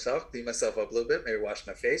care of myself, clean myself up a little bit, maybe wash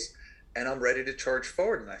my face, and I'm ready to charge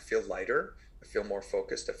forward. And I feel lighter. I feel more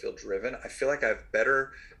focused. I feel driven. I feel like I have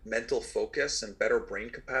better mental focus and better brain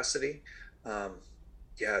capacity.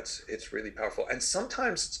 Yeah, it's really powerful. And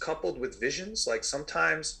sometimes it's coupled with visions. Like,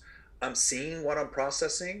 sometimes I'm seeing what I'm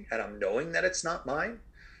processing and I'm knowing that it's not mine.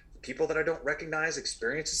 People that I don't recognize,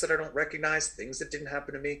 experiences that I don't recognize, things that didn't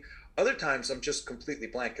happen to me. Other times I'm just completely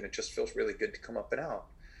blank and it just feels really good to come up and out.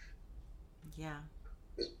 Yeah.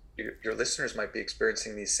 Your listeners might be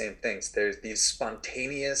experiencing these same things. There's these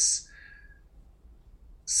spontaneous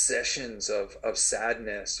sessions of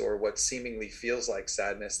sadness, or what seemingly feels like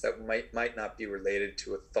sadness, that might not be related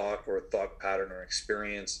to a thought or a thought pattern or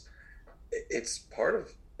experience. It's part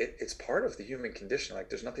of the human condition. Like,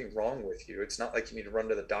 there's nothing wrong with you. It's not like you need to run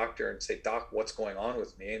to the doctor and say, Doc, what's going on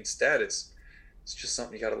with me? Instead, it's just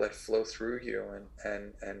something you got to let flow through you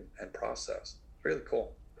and process. Really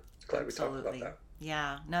cool. Glad Absolutely. We talked about that.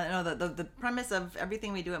 Yeah. No, the premise of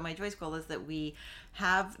everything we do at My Joy School is that we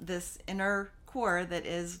have this inner core that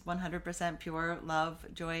is 100% pure love,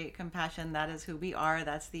 joy, compassion. That is who we are.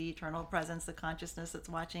 That's the eternal presence, the consciousness that's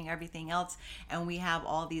watching everything else. And we have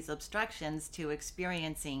all these obstructions to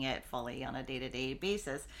experiencing it fully on a day-to-day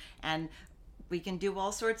basis. And we can do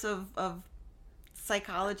all sorts of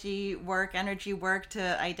psychology work, energy work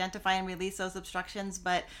to identify and release those obstructions,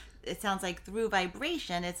 but it sounds like through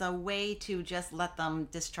vibration, it's a way to just let them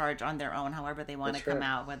discharge on their own, however they want to come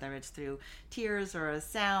out, whether it's through tears or a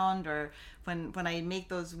sound, or when I make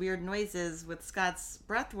those weird noises with Scott's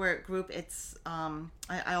breathwork group, it's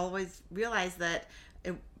I always realize that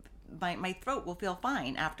my throat will feel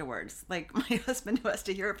fine afterwards. Like my husband, who has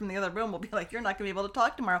to hear it from the other room, will be like, "You're not going to be able to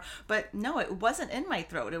talk tomorrow." But no, it wasn't in my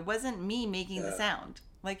throat. It wasn't me making the sound.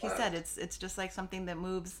 Like you said, it's just like something that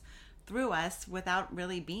moves through us without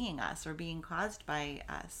really being us or being caused by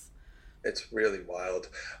us. It's really wild.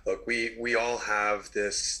 Look, we all have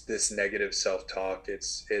this negative self-talk.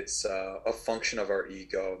 It's a function of our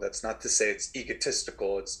ego. That's not to say it's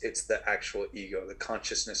egotistical. It's the actual ego, the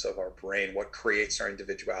consciousness of our brain, what creates our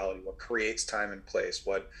individuality, what creates time and place,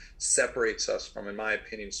 what separates us from, in my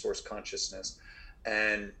opinion, source consciousness.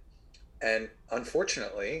 And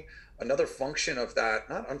unfortunately, another function of that,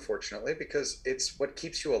 not unfortunately, because it's what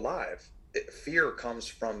keeps you alive. Fear comes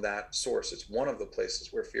from that source. It's one of the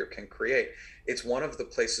places where fear can create. It's one of the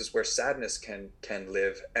places where sadness can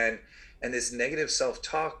live. And this negative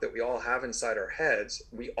self-talk that we all have inside our heads,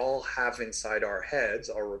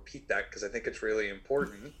 I'll repeat that because I think it's really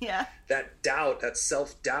important. Yeah. That doubt, that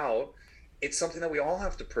self-doubt, it's something that we all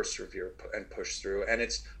have to persevere and push through. And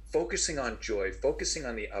it's focusing on joy, focusing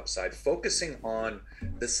on the upside, focusing on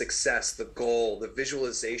the success, the goal, the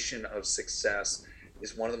visualization of success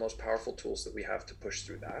is one of the most powerful tools that we have to push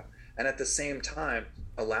through that. And at the same time,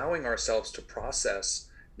 allowing ourselves to process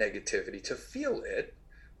negativity, to feel it,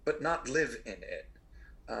 but not live in it.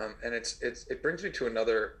 And it brings me to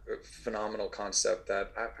another phenomenal concept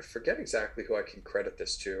that I forget exactly who I can credit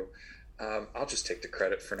this to. I'll just take the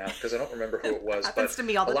credit for now because I don't remember who it was. Happens to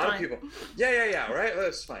me all the time. A lot of people. Yeah, right?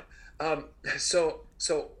 That's fine.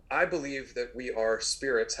 So I believe that we are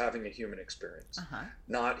spirits having a human experience,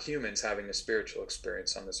 not humans having a spiritual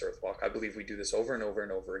experience on this earth walk. I believe we do this over and over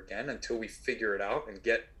and over again until we figure it out and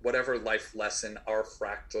get whatever life lesson our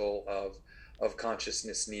fractal of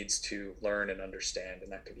consciousness needs to learn and understand.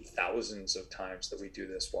 And that could be thousands of times that we do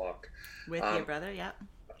this walk. With your brother, yeah.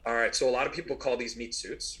 All right, so a lot of people call these meat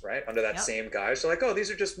suits, right? Under that same guise. They're like, oh, these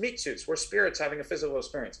are just meat suits. We're spirits having a physical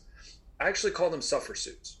experience. I actually call them suffer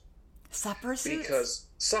suits. Suffer suits? Because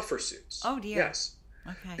suffer suits. Oh dear. Yes.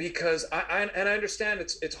 Okay. Because I understand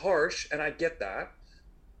it's harsh, and I get that,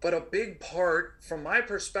 but a big part from my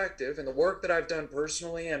perspective and the work that I've done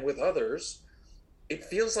personally and with others, it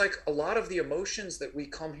feels like a lot of the emotions that we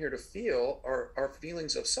come here to feel are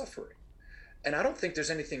feelings of suffering. And I don't think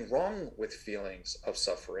there's anything wrong with feelings of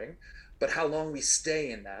suffering, but how long we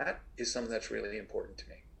stay in that is something that's really important to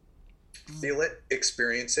me. Feel it,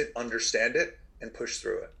 experience it, understand it, and push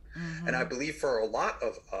through it. And I believe for a lot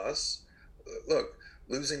of us, look,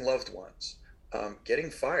 losing loved ones,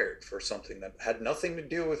 getting fired for something that had nothing to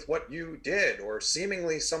do with what you did, or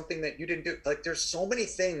seemingly something that you didn't do. Like, there's so many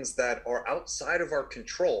things that are outside of our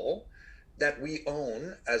control that we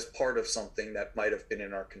own as part of something that might have been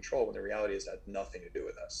in our control, when the reality is that had nothing to do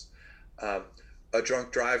with us. A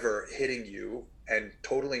drunk driver hitting you and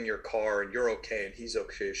totaling your car, and you're okay, and he's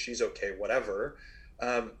okay, she's okay, whatever.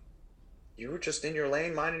 You were just in your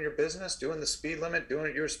lane, minding your business, doing the speed limit, doing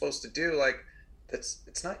what you were supposed to do. Like,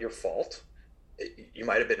 it's not your fault. You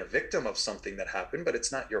might have been a victim of something that happened, but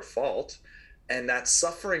it's not your fault. And that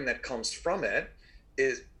suffering that comes from it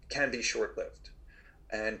can be short-lived.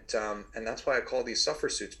 And that's why I call these suffer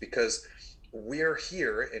suits, because we're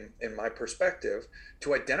here, in my perspective,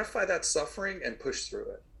 to identify that suffering and push through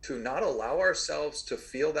it, to not allow ourselves to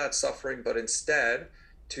feel that suffering, but instead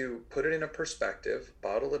to put it in a perspective,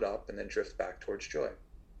 bottle it up, and then drift back towards joy.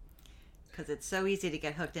 Because it's so easy to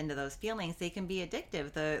get hooked into those feelings. They can be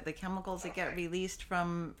addictive. The chemicals that get released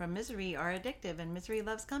from misery are addictive, and misery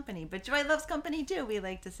loves company. But joy loves company too, we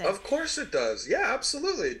like to say. Of course it does. Yeah,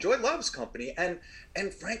 absolutely. Joy loves company. And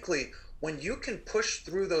frankly, when you can push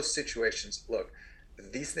through those situations, look,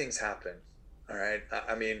 these things happen. All right.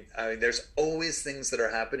 I mean, there's always things that are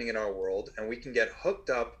happening in our world, and we can get hooked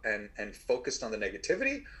up and focused on the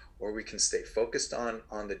negativity, or we can stay focused on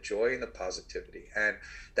the joy and the positivity. And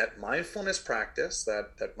that mindfulness practice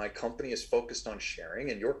that my company is focused on sharing,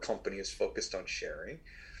 and your company is focused on sharing,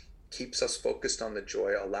 keeps us focused on the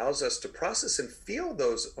joy, allows us to process and feel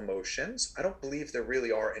those emotions. I don't believe there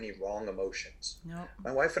really are any wrong emotions. Nope.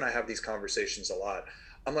 My wife and I have these conversations a lot.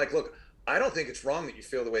 I'm like, look, I don't think it's wrong that you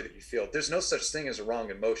feel the way that you feel. There's no such thing as a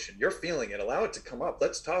wrong emotion. You're feeling it. Allow it to come up.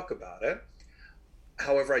 Let's talk about it.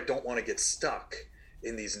 However, I don't want to get stuck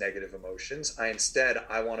in these negative emotions. I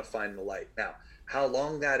want to find the light. Now, how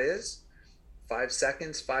long that is, 5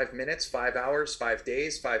 seconds, 5 minutes, 5 hours, 5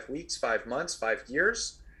 days, 5 weeks, 5 months, 5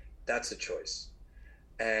 years, that's a choice.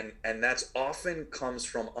 And that's often comes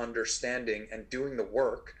from understanding and doing the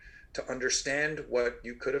work to understand what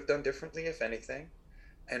you could have done differently, if anything,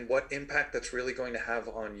 and what impact that's really going to have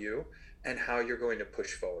on you and how you're going to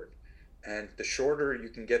push forward. And the shorter you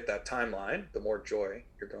can get that timeline, the more joy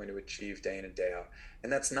you're going to achieve day in and day out.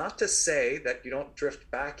 And that's not to say that you don't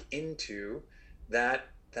drift back into that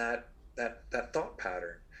thought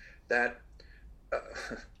pattern. That uh,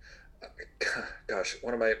 gosh,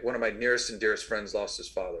 one of my nearest and dearest friends lost his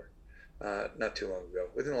father not too long ago,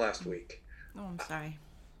 within the last week. Oh, I'm sorry.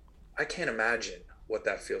 I can't imagine what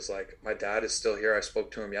that feels like. My dad is still here. I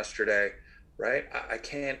spoke to him yesterday, right? I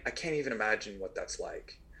can't even imagine what that's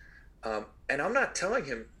like. And I'm not telling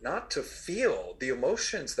him not to feel the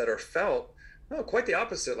emotions that are felt. No, quite the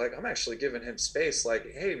opposite. Like, I'm actually giving him space.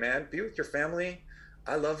 Like, hey, man, be with your family.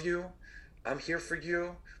 I love you. I'm here for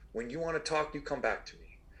you. When you want to talk, you come back to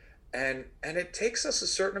me. And it takes us a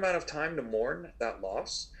certain amount of time to mourn that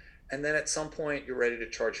loss. And then at some point, you're ready to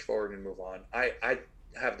charge forward and move on. I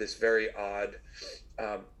have this very odd,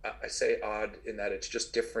 I say odd in that it's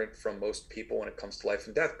just different from most people when it comes to life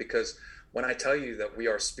and death, because when I tell you that we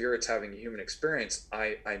are spirits having a human experience,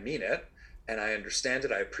 I mean it, and I understand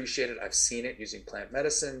it. I appreciate it. I've seen it using plant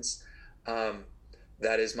medicines.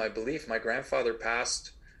 That is my belief. My grandfather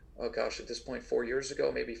passed, oh gosh, at this point, 4 years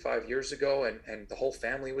ago, maybe 5 years ago, and the whole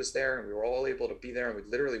family was there, and we were all able to be there, and we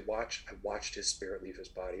literally I watched his spirit leave his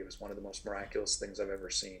body. It was one of the most miraculous things I've ever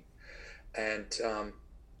seen. And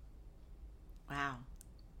Wow.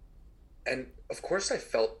 and of course I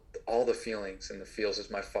felt all the feelings and the feels as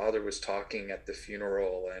my father was talking at the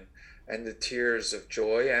funeral, and the tears of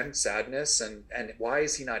joy and sadness, and why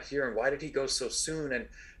is he not here, and why did he go so soon, and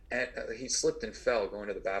he slipped and fell going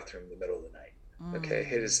to the bathroom in the middle of the night. Okay,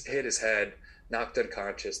 hit his head, knocked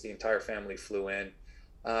unconscious. The entire family flew in.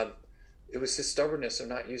 It was his stubbornness of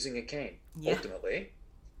not using a cane. Yeah. Ultimately,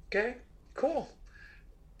 okay, cool.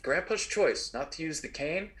 Grandpa's choice not to use the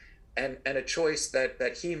cane, and a choice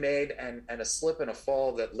that he made, and a slip and a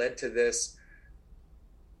fall that led to this.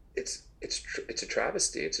 It's a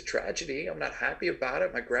travesty. It's a tragedy. I'm not happy about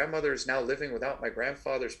it. My grandmother is now living without my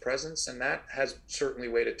grandfather's presence, and that has certainly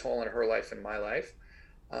weighed a toll on her life and my life.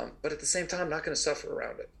 But at the same time, I'm not going to suffer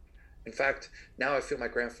around it. In fact, now I feel my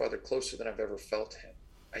grandfather closer than I've ever felt him.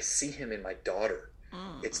 I see him in my daughter.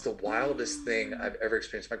 It's the wildest thing I've ever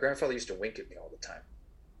experienced. My grandfather used to wink at me all the time.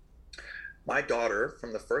 My daughter,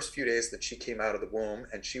 from the first few days that she came out of the womb,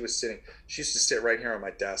 and she used to sit right here on my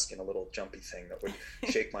desk in a little jumpy thing that would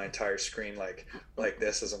shake my entire screen like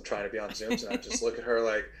this as I'm trying to be on Zooms, and I'd just look at her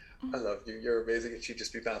like, I love you, you're amazing, and she'd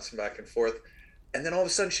just be bouncing back and forth. And then all of a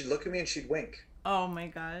sudden she'd look at me and she'd wink. Oh my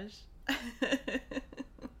gosh.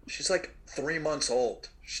 She's like 3 months old.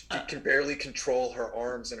 She can barely control her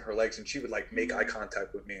arms and her legs, and she would like make eye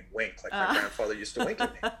contact with me and wink like my grandfather used to wink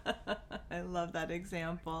at me. I love that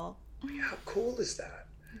example. How cool is that?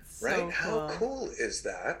 So Right? How cool is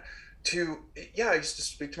that? I used to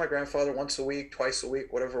speak to my grandfather once a week, twice a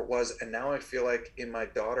week, whatever it was. And now I feel like in my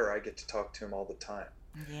daughter, I get to talk to him all the time.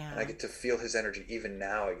 Yeah. And I get to feel his energy. Even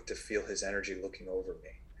now, I get to feel his energy looking over me.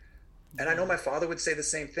 And I know my father would say the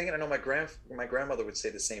same thing. And I know my grandmother would say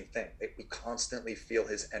the same thing. We constantly feel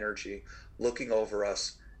his energy looking over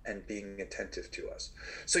us and being attentive to us.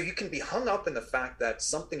 So you can be hung up in the fact that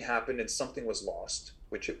something happened and something was lost,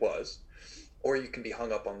 which it was, or you can be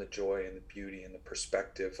hung up on the joy and the beauty and the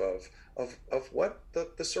perspective of what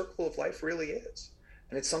the circle of life really is.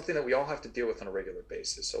 And it's something that we all have to deal with on a regular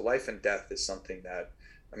basis. So life and death is something that,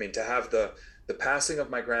 I mean, to have the passing of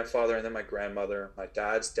my grandfather and then my grandmother, my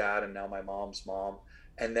dad's dad, and now my mom's mom,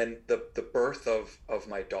 and then the birth of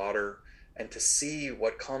my daughter, and to see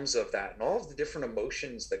what comes of that and all of the different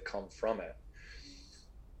emotions that come from it.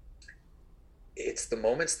 It's the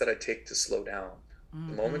moments that I take to slow down,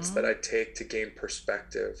 the moments that I take to gain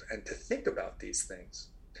perspective and to think about these things.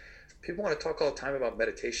 People want to talk all the time about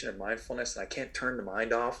meditation and mindfulness, and I can't turn the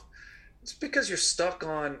mind off. It's because you're stuck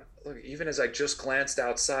on, look, even as I just glanced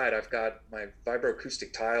outside, I've got my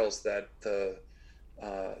vibroacoustic tiles that the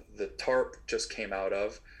tarp just came out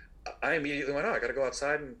of. I immediately went, I got to go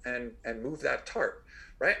outside and move that tarp,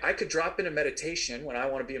 right? I could drop into meditation when I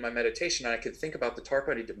want to be in my meditation, and I could think about the tarp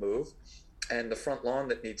I need to move, and the front lawn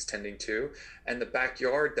that needs tending to, and the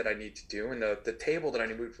backyard that I need to do, and the table that I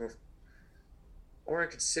need to move. Or I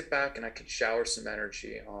could sit back and I could shower some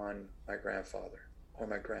energy on my grandfather, or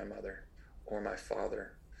my grandmother, or my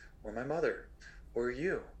father, or my mother, or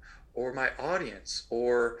you, or my audience,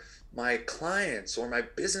 or my clients, or my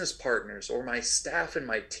business partners, or my staff and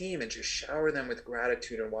my team, and just shower them with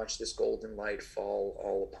gratitude and watch this golden light fall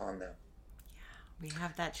all upon them. We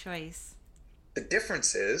have that choice. The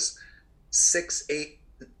difference is 6, 8,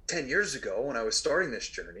 10 years ago when I was starting this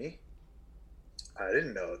journey, I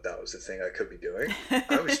didn't know that was the thing I could be doing.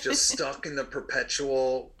 I was just stuck in the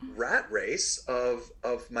perpetual rat race of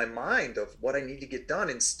my mind of what I need to get done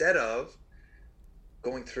instead of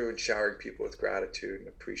going through and showering people with gratitude and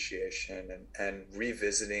appreciation and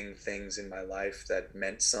revisiting things in my life that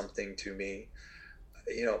meant something to me.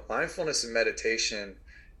 Mindfulness and meditation,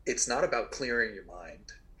 it's not about clearing your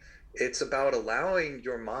mind. It's about allowing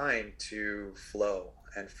your mind to flow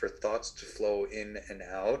and for thoughts to flow in and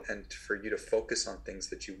out and for you to focus on things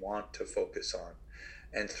that you want to focus on.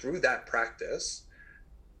 And through that practice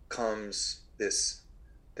comes this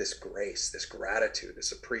grace, this gratitude,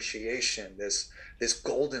 this appreciation, this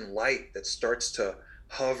golden light that starts to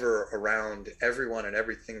hover around everyone and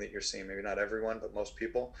everything that you're seeing. Maybe not everyone, but most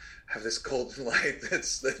people have this golden light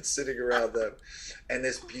that's sitting around them, and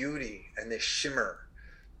this beauty and this shimmer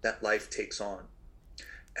that life takes on.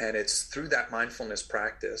 And it's through that mindfulness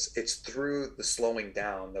practice, it's through the slowing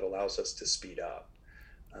down that allows us to speed up.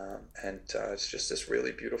 It's just this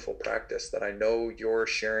really beautiful practice that I know you're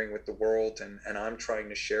sharing with the world, and I'm trying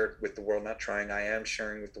to share with the world. Not trying, I am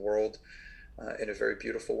sharing with the world in a very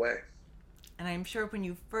beautiful way. And I'm sure when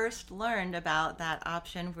you first learned about that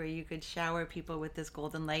option where you could shower people with this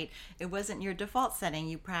golden light, it wasn't your default setting.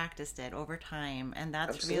 You practiced it over time. And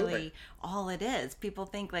that's Absolutely. really all it is. People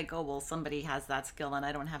think like, oh, well, somebody has that skill and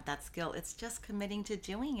I don't have that skill. It's just committing to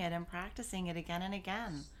doing it and practicing it again and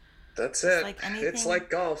again. That's it. Like anything... It's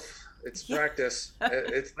like golf. It's practice.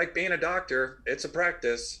 It's like being a doctor. It's a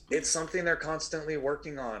practice. It's something they're constantly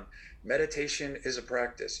working on. Meditation is a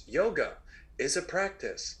practice. Yoga is a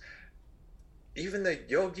practice. Even the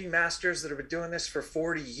yogi masters that have been doing this for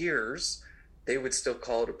 40 years, they would still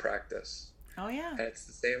call it a practice. Oh, yeah. And it's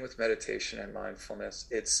the same with meditation and mindfulness.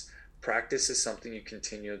 Practice is something you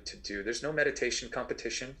continue to do. There's no meditation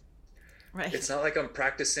competition. Right. It's not like I'm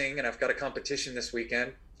practicing and I've got a competition this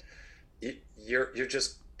weekend. You're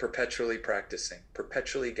just perpetually practicing,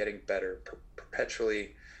 perpetually getting better,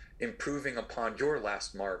 perpetually improving upon your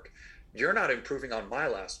last mark. You're not improving on my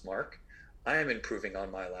last mark. I am improving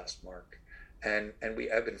on my last mark. And we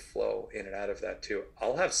ebb and flow in and out of that too.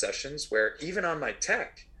 I'll have sessions where even on my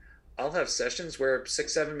tech, I'll have sessions where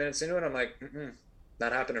 6-7 minutes into it, I'm like,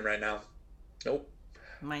 not happening right now. Nope.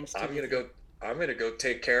 Mine's I'm gonna go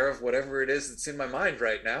take care of whatever it is that's in my mind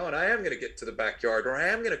right now, and I am gonna get to the backyard, or I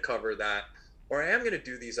am gonna cover that, or I am gonna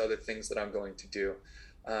do these other things that I'm going to do.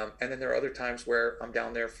 And then there are other times where I'm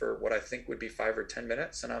down there for what I think would be 5 or 10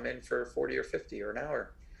 minutes, and I'm in for 40 or 50 or an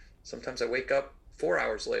hour. Sometimes I wake up 4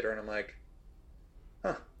 hours later, and I'm like,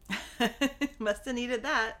 huh. Must have needed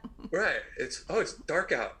that. Right. It's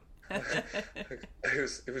dark out.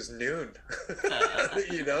 It was noon.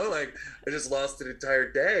 Like I just lost an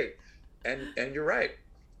entire day. And you're right.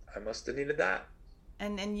 I must have needed that.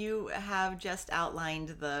 And you have just outlined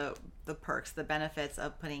the perks, the benefits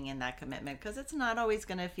of putting in that commitment, because it's not always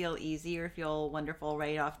going to feel easy or feel wonderful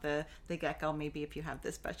right off the get-go. Maybe if you have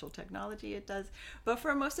this special technology, it does. But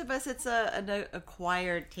for most of us, it's an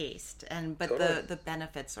acquired taste. But totally. the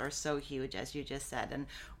benefits are so huge, as you just said. And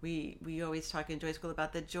we always talk in Joy School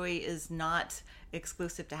about that joy is not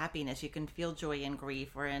exclusive to happiness. You can feel joy in grief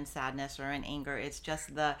or in sadness or in anger. It's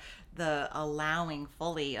just the allowing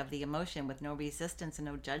fully of the emotion with no resistance and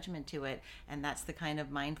no judgment to it. And that's the kind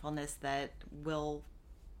of mindfulness that will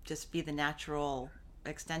just be the natural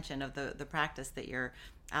extension of the practice that you're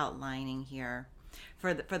outlining here.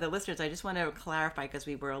 For the listeners, I just want to clarify, because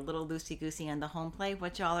we were a little loosey-goosey on the home play.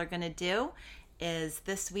 What y'all are going to do is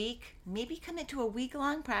this week, maybe commit to a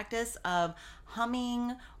week-long practice of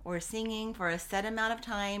humming or singing for a set amount of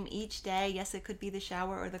time each day. Yes, it could be the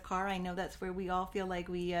shower or the car. I know that's where we all feel like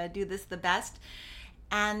we do this the best.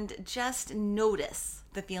 And just notice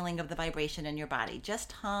the feeling of the vibration in your body.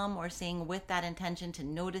 Just hum or sing with that intention to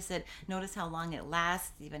notice it. Notice how long it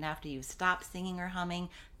lasts, even after you stop singing or humming.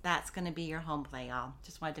 That's going to be your home play, y'all.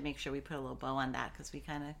 Just wanted to make sure we put a little bow on that, because we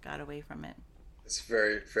kind of got away from it. It's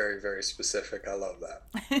very, very, very specific. I love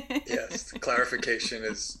that. Yes, clarification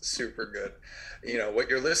is super good. What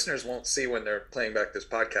your listeners won't see when they're playing back this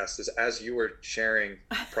podcast is, as you were sharing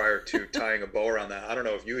prior to tying a bow around that, I don't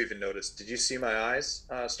know if you even noticed, did you see my eyes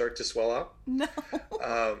start to swell up? No.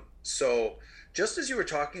 So just as you were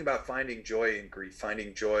talking about finding joy in grief,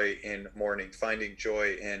 finding joy in mourning, finding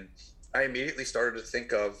joy in, I immediately started to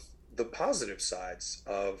think of the positive sides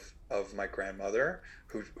of my grandmother,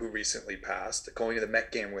 who recently passed, going to the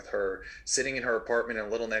Met game with her, sitting in her apartment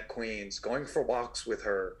in Little Neck, Queens, going for walks with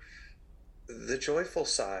her. The joyful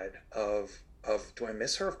side of do I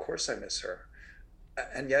miss her? Of course I miss her.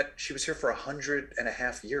 and yet she was here for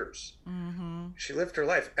 100.5 years. She lived her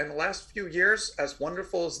life. And the last few years, as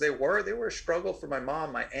wonderful as they were a struggle for my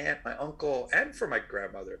mom, my aunt, my uncle, and for my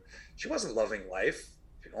grandmother. She wasn't loving life,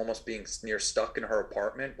 almost being near stuck in her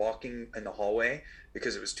apartment, walking in the hallway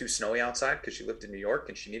because it was too snowy outside, because she lived in New York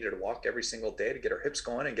and she needed to walk every single day to get her hips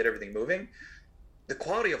going and get everything moving. The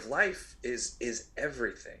quality of life is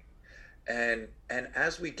everything. And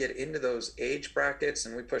as we get into those age brackets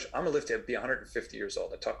and we push, I'm gonna live to be 150 years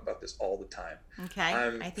old. I talk about this all the time. Okay.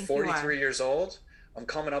 I'm 43 years old. I'm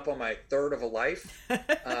coming up on my third of a life.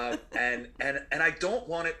 And I don't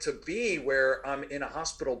want it to be where I'm in a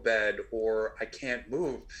hospital bed or I can't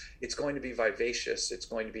move. It's going to be vivacious. It's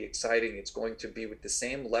going to be exciting. It's going to be with the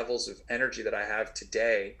same levels of energy that I have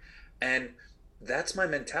today. And that's my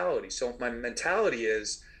mentality. So my mentality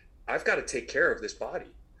is I've got to take care of this body,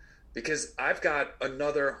 because I've got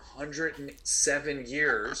another 107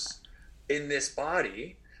 years in this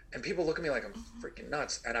body, and people look at me like I'm freaking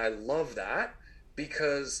nuts. And I love that,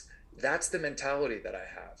 because that's the mentality that I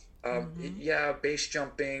have. Yeah, base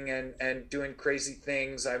jumping and doing crazy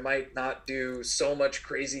things. I might not do so much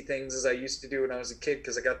crazy things as I used to do when I was a kid,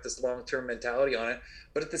 because I got this long-term mentality on it.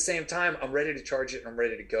 But at the same time, I'm ready to charge it, and I'm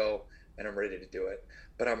ready to go, and I'm ready to do it.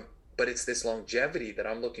 But it's this longevity that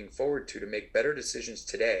I'm looking forward to make better decisions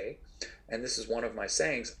today. And this is one of my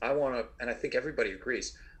sayings. I want to, and I think everybody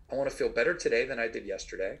agrees, I want to feel better today than I did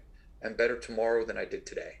yesterday, and better tomorrow than I did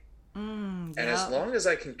today. And as long as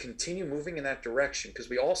I can continue moving in that direction, because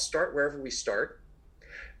we all start wherever we start,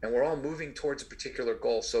 and we're all moving towards a particular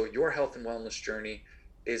goal. So your health and wellness journey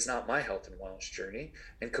is not my health and wellness journey.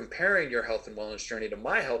 And comparing your health and wellness journey to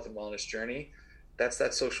my health and wellness journey, that's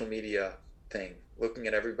that social media thing, looking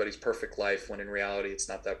at everybody's perfect life when in reality it's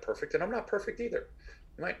not that perfect. And I'm not perfect either.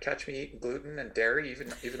 You might catch me eating gluten and dairy,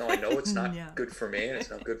 even though I know it's not good for me and it's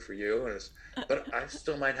not good for you. But I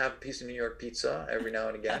still might have a piece of New York pizza every now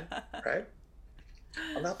and again, right?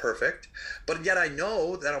 I'm not perfect, but yet I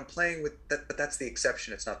know that I'm playing with that. But that's the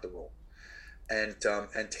exception; it's not the rule. And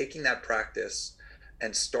taking that practice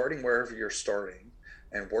and starting wherever you're starting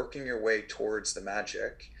and working your way towards the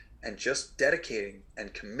magic, and just dedicating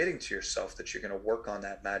and committing to yourself that you're going to work on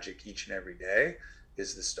that magic each and every day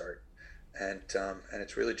is the start. And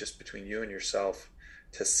it's really just between you and yourself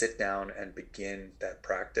to sit down and begin that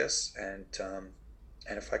practice. And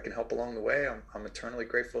if I can help along the way, I'm eternally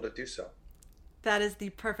grateful to do so. That is the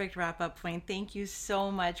perfect wrap-up point. Thank you so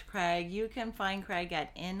much, Craig. You can find Craig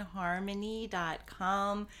at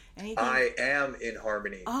inharmony.com. Anything? I am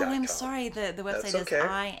inharmony.com. Oh, I'm sorry. The website is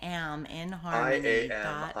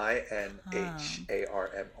IamInharmony.com.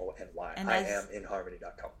 IamInharmony. And I am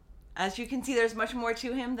inharmony.com. As you can see, there's much more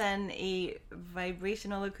to him than a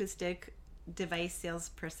vibrational acoustic device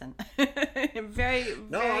salesperson. I'm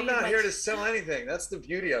not here to sell anything. That's the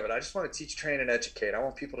beauty of it. I just want to teach, train, and educate. I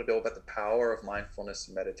want people to know about the power of mindfulness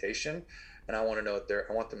and meditation, and I want them to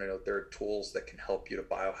know there are tools that can help you to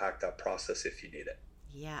biohack that process if you need it.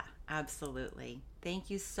 Yeah, absolutely. Thank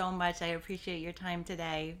you so much. I appreciate your time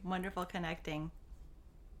today. Wonderful connecting.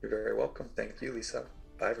 You're very welcome. Thank you, Lisa.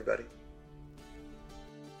 Bye, everybody.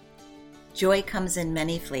 Joy comes in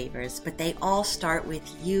many flavors, but they all start with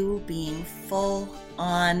you being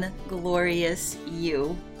full-on glorious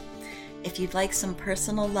you. If you'd like some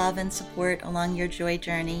personal love and support along your joy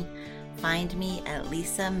journey, find me at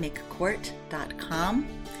lisamccourt.com.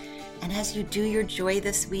 And as you do your joy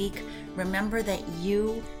this week, remember that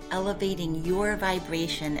you elevating your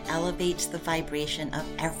vibration elevates the vibration of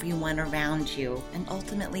everyone around you and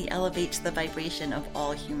ultimately elevates the vibration of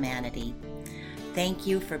all humanity. Thank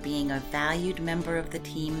you for being a valued member of the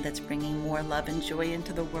team that's bringing more love and joy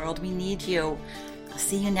into the world. We need you. I'll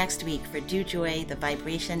see you next week for Do Joy, the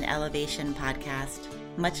Vibration Elevation Podcast.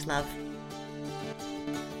 Much love.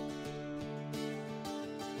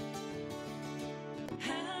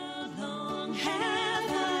 How long have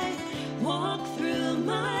I walked through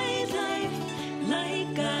my life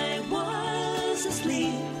like I was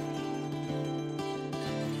asleep?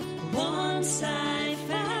 Once I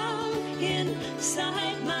found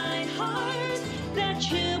inside my heart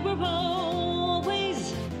that you were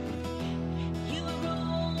always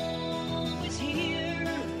here.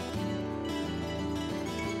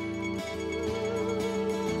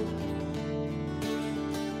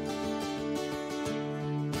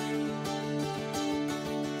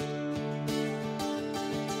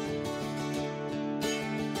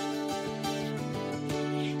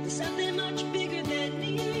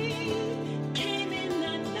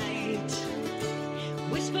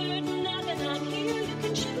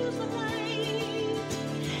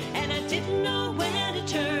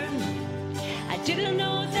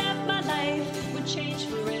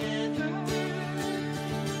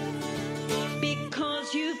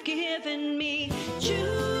 you've given me.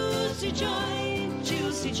 Juicy joy,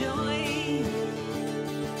 juicy joy.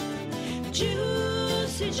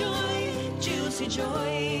 Juicy joy, juicy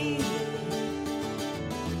joy.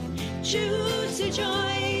 Juicy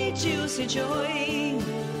joy, juicy joy.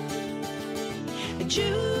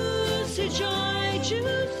 Juicy joy,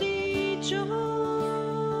 juicy joy.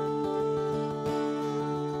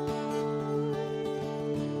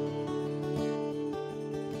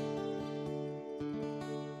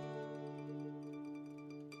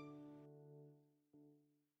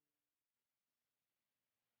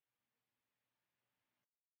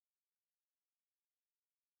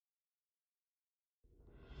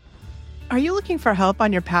 Are you looking for help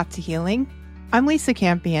on your path to healing? I'm Lisa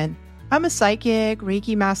Campion. I'm a psychic,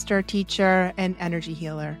 Reiki master, teacher, and energy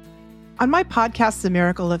healer. On my podcast, The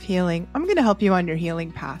Miracle of Healing, I'm going to help you on your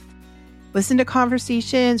healing path. Listen to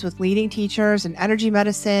conversations with leading teachers in energy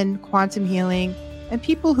medicine, quantum healing, and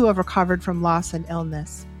people who have recovered from loss and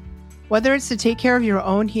illness. Whether it's to take care of your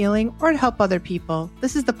own healing or to help other people,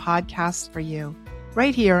 this is the podcast for you,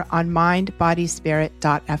 right here on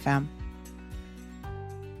mindbodyspirit.fm.